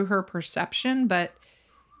 it's through her perception, but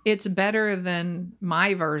it's better than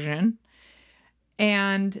my version.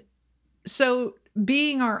 And so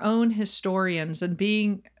being our own historians and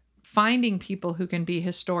finding people who can be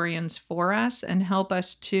historians for us and help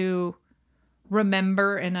us to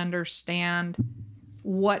remember and understand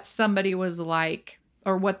what somebody was like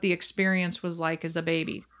or what the experience was like as a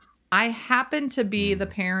baby. I happen to be the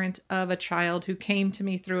parent of a child who came to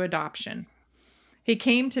me through adoption. He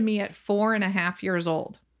came to me at 4.5 years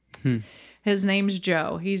old. His name's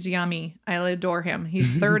Joe. He's yummy. I adore him.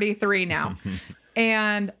 He's 33 now.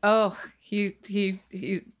 And he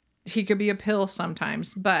could be a pill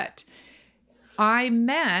sometimes, but I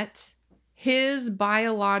met his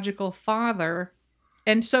biological father,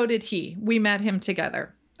 and so did he. We met him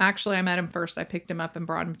together. Actually, I met him first. I picked him up and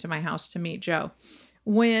brought him to my house to meet Joe.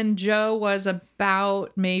 When Joe was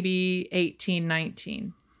about maybe 18,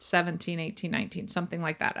 19, 17, 18, 19, something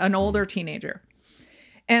like that, an older teenager.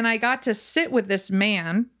 And I got to sit with this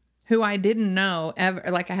man who I didn't know ever,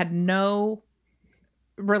 like I had no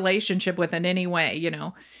relationship with in any way,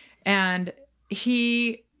 and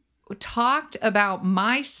he talked about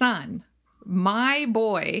my son, my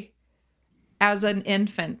boy, as an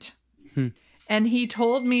infant. And he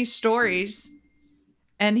told me stories,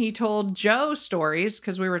 and he told Joe stories,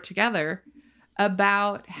 because we were together,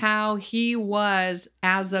 about how he was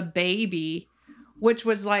as a baby, which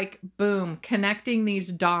was like, boom, connecting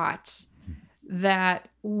these dots that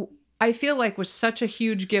I feel like was such a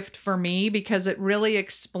huge gift for me, because it really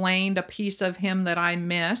explained a piece of him that I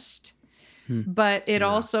missed. But it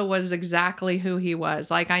also was exactly who he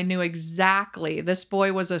was. Like, I knew exactly this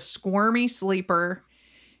boy was a squirmy sleeper.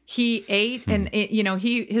 He ate and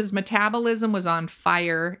his metabolism was on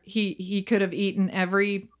fire. He could have eaten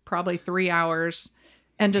every probably 3 hours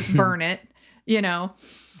and just burn it,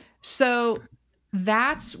 So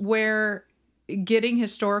that's where getting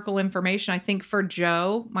historical information, I think for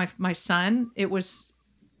Joe, my son, it was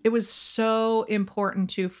so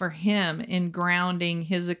important for him in grounding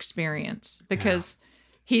his experience, because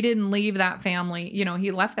he didn't leave that family.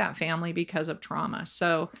 He left that family because of trauma.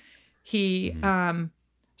 So he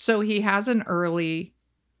has an early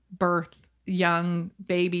birth, young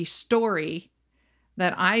baby story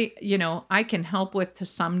that I can help with to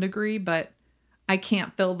some degree, but I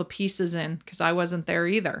can't fill the pieces in because I wasn't there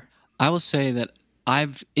either. I will say that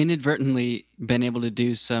I've inadvertently been able to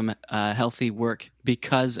do some healthy work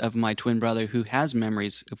because of my twin brother, who has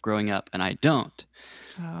memories of growing up and I don't.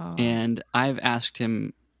 Oh. And I've asked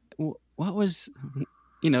him, what was,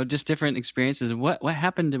 just different experiences. What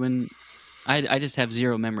happened when I just have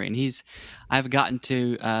zero memory. And I've gotten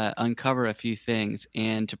to uncover a few things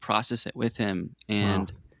and to process it with him.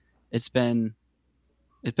 And it's been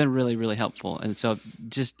really, really helpful. And so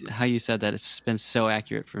just how you said that, it's been so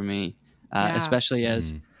accurate for me. Especially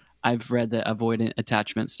as I've read that avoidant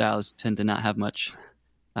attachment styles tend to not have much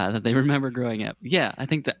that they remember growing up. Yeah, I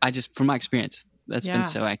think that from my experience, that's been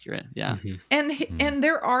so accurate. Yeah. And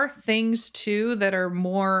there are things too that are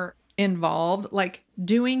more involved, like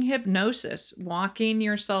doing hypnosis, walking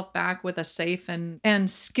yourself back with a safe and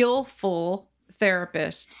skillful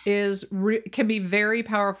therapist can be very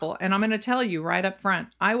powerful. And I'm going to tell you right up front,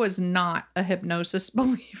 I was not a hypnosis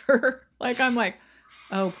believer. I'm like,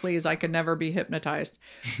 oh, please, I could never be hypnotized.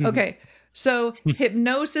 Okay. So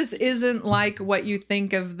hypnosis isn't like what you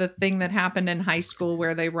think of the thing that happened in high school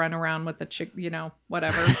where they run around with the chick,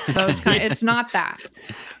 whatever. Those kind. It's not that.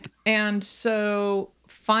 And so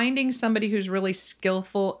finding somebody who's really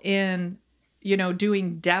skillful in,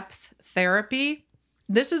 doing depth therapy,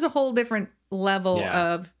 this is a whole different level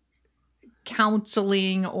of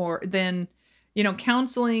counseling,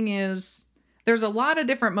 counseling is, there's a lot of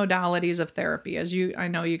different modalities of therapy, I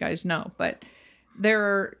know you guys know, but there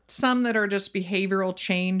are some that are just behavioral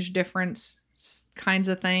change, different kinds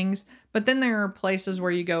of things. But then there are places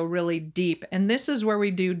where you go really deep. And this is where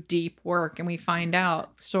we do deep work and we find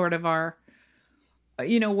out sort of our,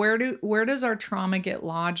 where does our trauma get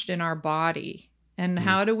lodged in our body? And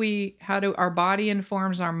how do our body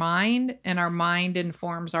informs our mind and our mind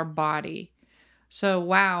informs our body? So,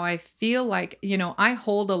 wow, I feel like, I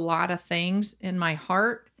hold a lot of things in my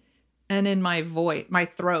heart and in my voice, my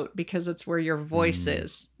throat, because it's where your voice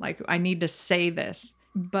is. Like, I need to say this.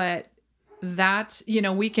 But that's,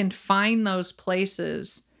 we can find those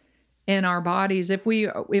places in our bodies if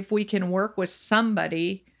we can work with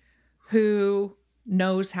somebody who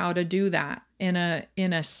knows how to do that in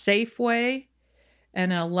a safe way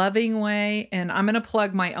and a loving way. And I'm going to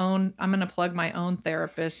plug my own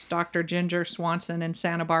therapist, Dr. Ginger Swanson in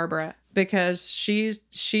Santa Barbara, because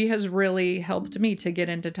she has really helped me to get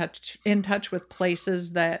in touch with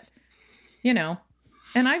places that,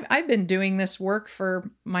 and I've been doing this work for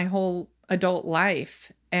my whole adult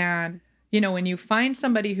life. And, when you find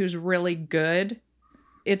somebody who's really good,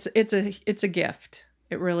 it's a gift.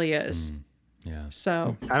 It really is. Yeah.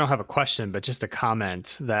 So I don't have a question, but just a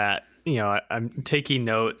comment that, I'm taking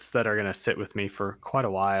notes that are going to sit with me for quite a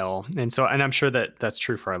while. And I'm sure that that's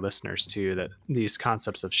true for our listeners too, that these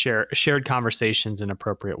concepts of shared conversations in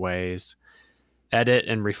appropriate ways, edit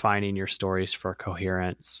and refining your stories for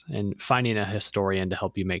coherence, and finding a historian to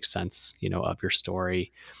help you make sense, of your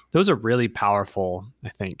story. Those are really powerful, I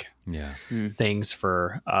think, things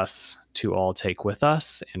for us to all take with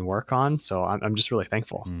us and work on. So I'm just really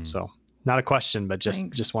thankful. So not a question, but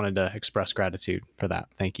just wanted to express gratitude for that.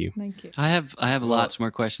 Thank you. Thank you. I have lots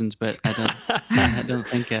more questions, but I don't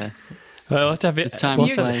think well, let's have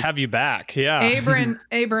have you back. Yeah.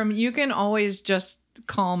 Abram, you can always just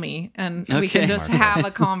call me and we can just have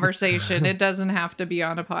a conversation. It doesn't have to be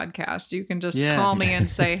on a podcast. You can just call me and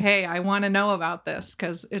say, hey, I want to know about this,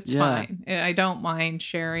 because it's fine. I don't mind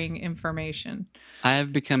sharing information. I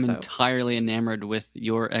have become entirely enamored with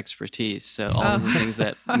your expertise. So all of the things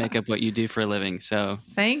that make up what you do for a living. So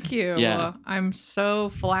thank you. Yeah. I'm so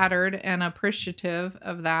flattered and appreciative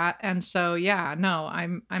of that. And so,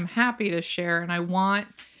 I'm happy to share. And I want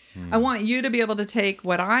you to be able to take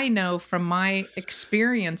what I know from my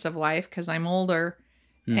experience of life, because I'm older,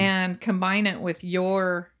 and combine it with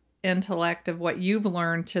your intellect of what you've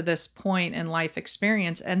learned to this point in life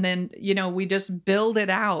experience. And then, we just build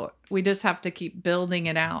it out. We just have to keep building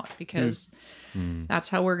it out, because that's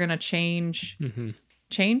how we're going to change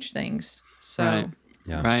things. So, right.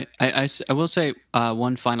 Yeah. Right. I will say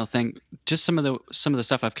one final thing, just some of the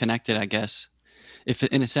stuff I've connected, I guess, if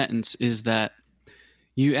in a sentence, is that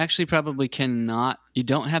you actually probably you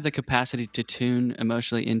don't have the capacity to tune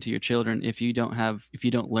emotionally into your children if you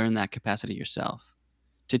don't learn that capacity yourself,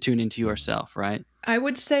 to tune into yourself, right? I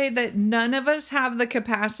would say that none of us have the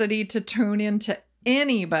capacity to tune into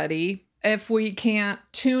anybody if we can't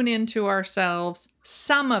tune into ourselves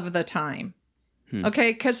some of the time.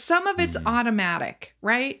 Okay? Because some of it's automatic,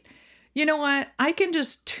 right? You know what? I can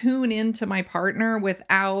just tune into my partner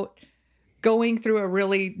without going through a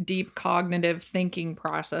really deep cognitive thinking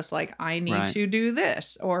process, like I need to do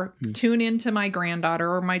this, or tune into my granddaughter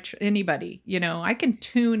or anybody. I can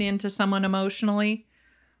tune into someone emotionally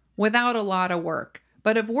without a lot of work.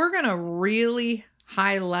 But if we're going to really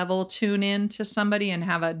high level tune in to somebody and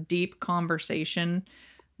have a deep conversation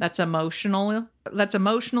that's emotional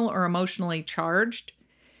or emotionally charged,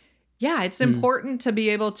 it's important to be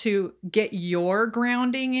able to get your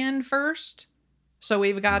grounding in first. So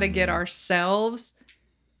we've got to get ourselves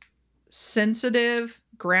sensitive,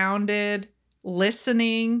 grounded,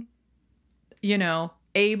 listening,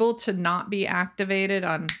 able to not be activated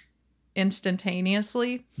on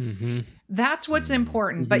instantaneously. That's what's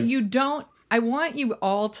important. But I want you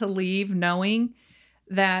all to leave knowing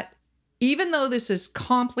that even though this is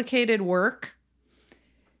complicated work,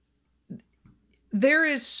 there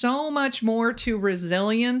is so much more to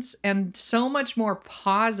resilience and so much more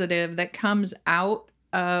positive that comes out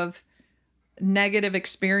of negative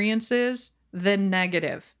experiences than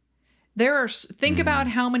negative. Think about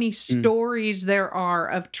how many stories there are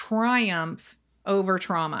of triumph over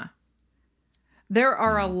trauma. There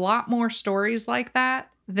are a lot more stories like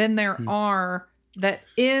that than there are that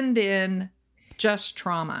end in just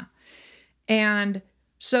trauma. And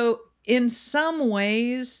so in some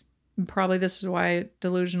ways, probably this is why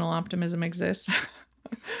delusional optimism exists,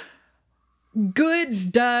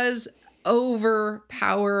 good does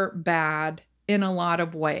overpower bad in a lot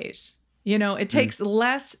of ways. It takes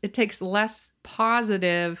less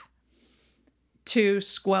positive to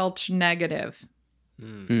squelch negative,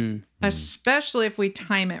 especially if we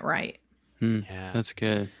time it right. Yeah, that's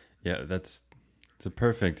good. Yeah, it's a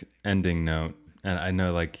perfect ending note. And I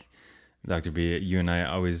know, like, Dr. B, you and I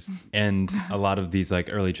always end a lot of these like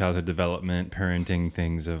early childhood development, parenting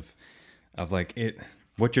things of like it.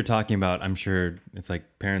 What you're talking about, I'm sure it's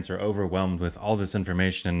like parents are overwhelmed with all this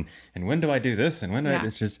information, and when do I do this, and when do I?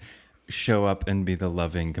 It's just show up and be the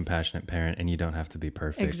loving, compassionate parent, and you don't have to be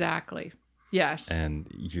perfect. Exactly. Yes. And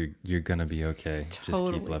you're gonna be okay.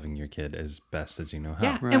 Totally. Just keep loving your kid as best as you know how.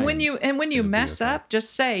 Yeah. Right. And when you mess okay. up,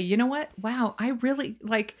 just say, you know what? Wow,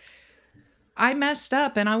 I messed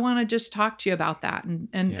up and I want to just talk to you about that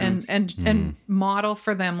and model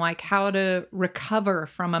for them like how to recover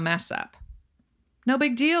from a mess up. No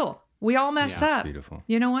big deal. We all mess up. Beautiful.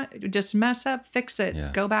 You know what? Just mess up, fix it,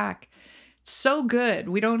 Yeah. go back. It's so good.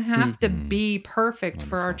 We don't have to be perfect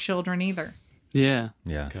for our children either. Yeah.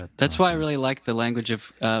 Yeah. That's why I really like the language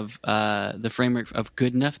of the framework of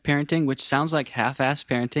good enough parenting, which sounds like half-assed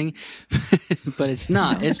parenting, but it's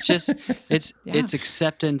not. It's just it's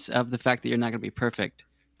acceptance of the fact that you're not going to be perfect,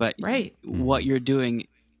 but what you're doing,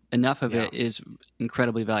 enough of it is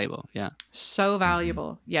incredibly valuable. Yeah. So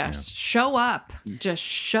valuable. Yes. Yeah. Show up. Just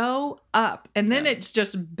show up. And then it's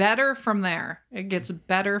just better from there. It gets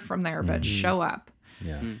better from there, but show up.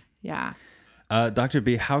 Yeah. Yeah. Dr.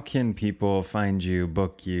 B, how can people find you,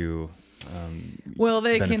 book you, well,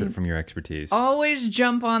 they benefit can from your expertise? Always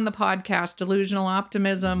jump on the podcast Delusional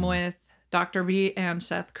Optimism with Dr. B and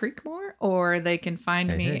Seth Creekmore, or they can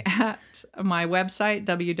find me at my website,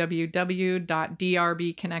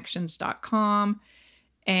 www.drbconnections.com.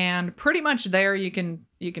 And pretty much there you can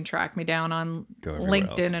track me down on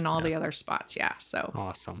LinkedIn and all the other spots. Yeah. So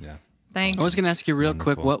awesome. Yeah. Thanks. I was going to ask you real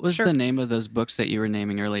quick, what was Sure. the name of those books that you were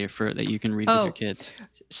naming earlier that you can read with your kids?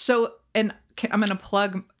 So, and I'm going to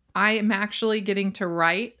plug, I am actually getting to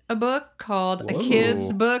write a book called A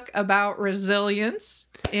Kid's Book About Resilience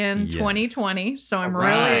in 2020. So I'm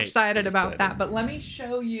really excited about that. But let me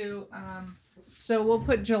show you. So we'll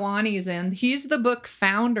put Jelani's in. He's the book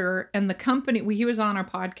founder and the company. He was on our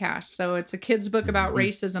podcast. So it's a kid's book about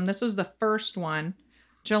racism. This was the first one.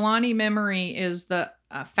 Jelani Memory is the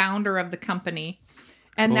founder of the company.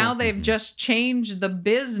 And now they've just changed the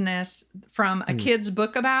business from a kid's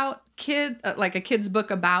book about like a kid's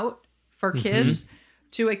book about for kids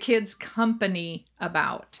to a kid's company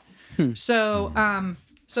about. So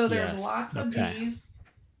there's lots of these.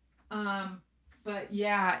 But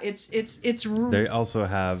yeah, it's They also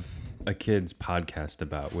have a kids podcast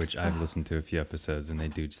about, which I've listened to a few episodes, and they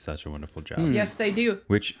do such a wonderful job. Yes, they do.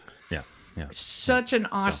 Which Such an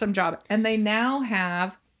awesome job. And they now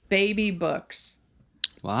have baby books.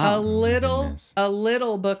 Wow. A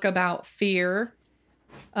little book about fear,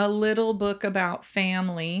 a little book about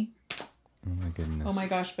family. Oh my goodness. Oh my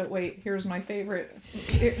gosh, but wait, here's my favorite.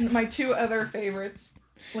 My two other favorites.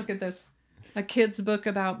 Look at this. A kid's book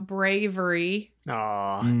about bravery.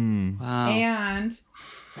 Aww. Wow. And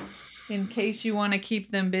in case you want to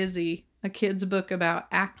keep them busy, a kid's book about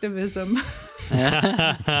activism.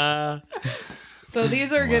 So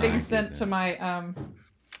these are getting sent to my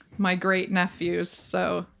my great nephews.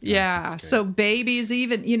 So yeah. So babies,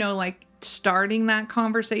 even, like starting that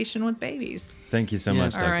conversation with babies. Thank you so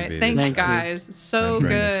much, Dr. All right. B. Thanks, guys. So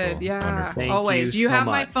good. Yeah. Wonderful. Thank Always. you You so have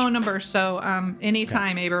my much. phone number. So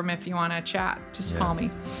anytime, Abram, if you want to chat, just call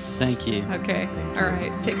me. Thank you. Okay. Thank All you.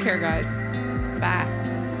 right. Take care, guys. Bye.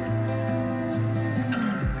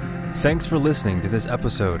 Thanks for listening to this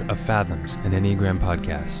episode of Fathoms, an Enneagram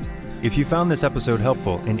podcast. If you found this episode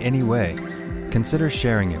helpful in any way, consider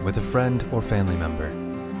sharing it with a friend or family member.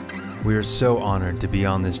 We are so honored to be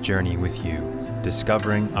on this journey with you,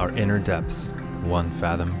 discovering our inner depths, one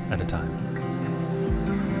fathom at a time.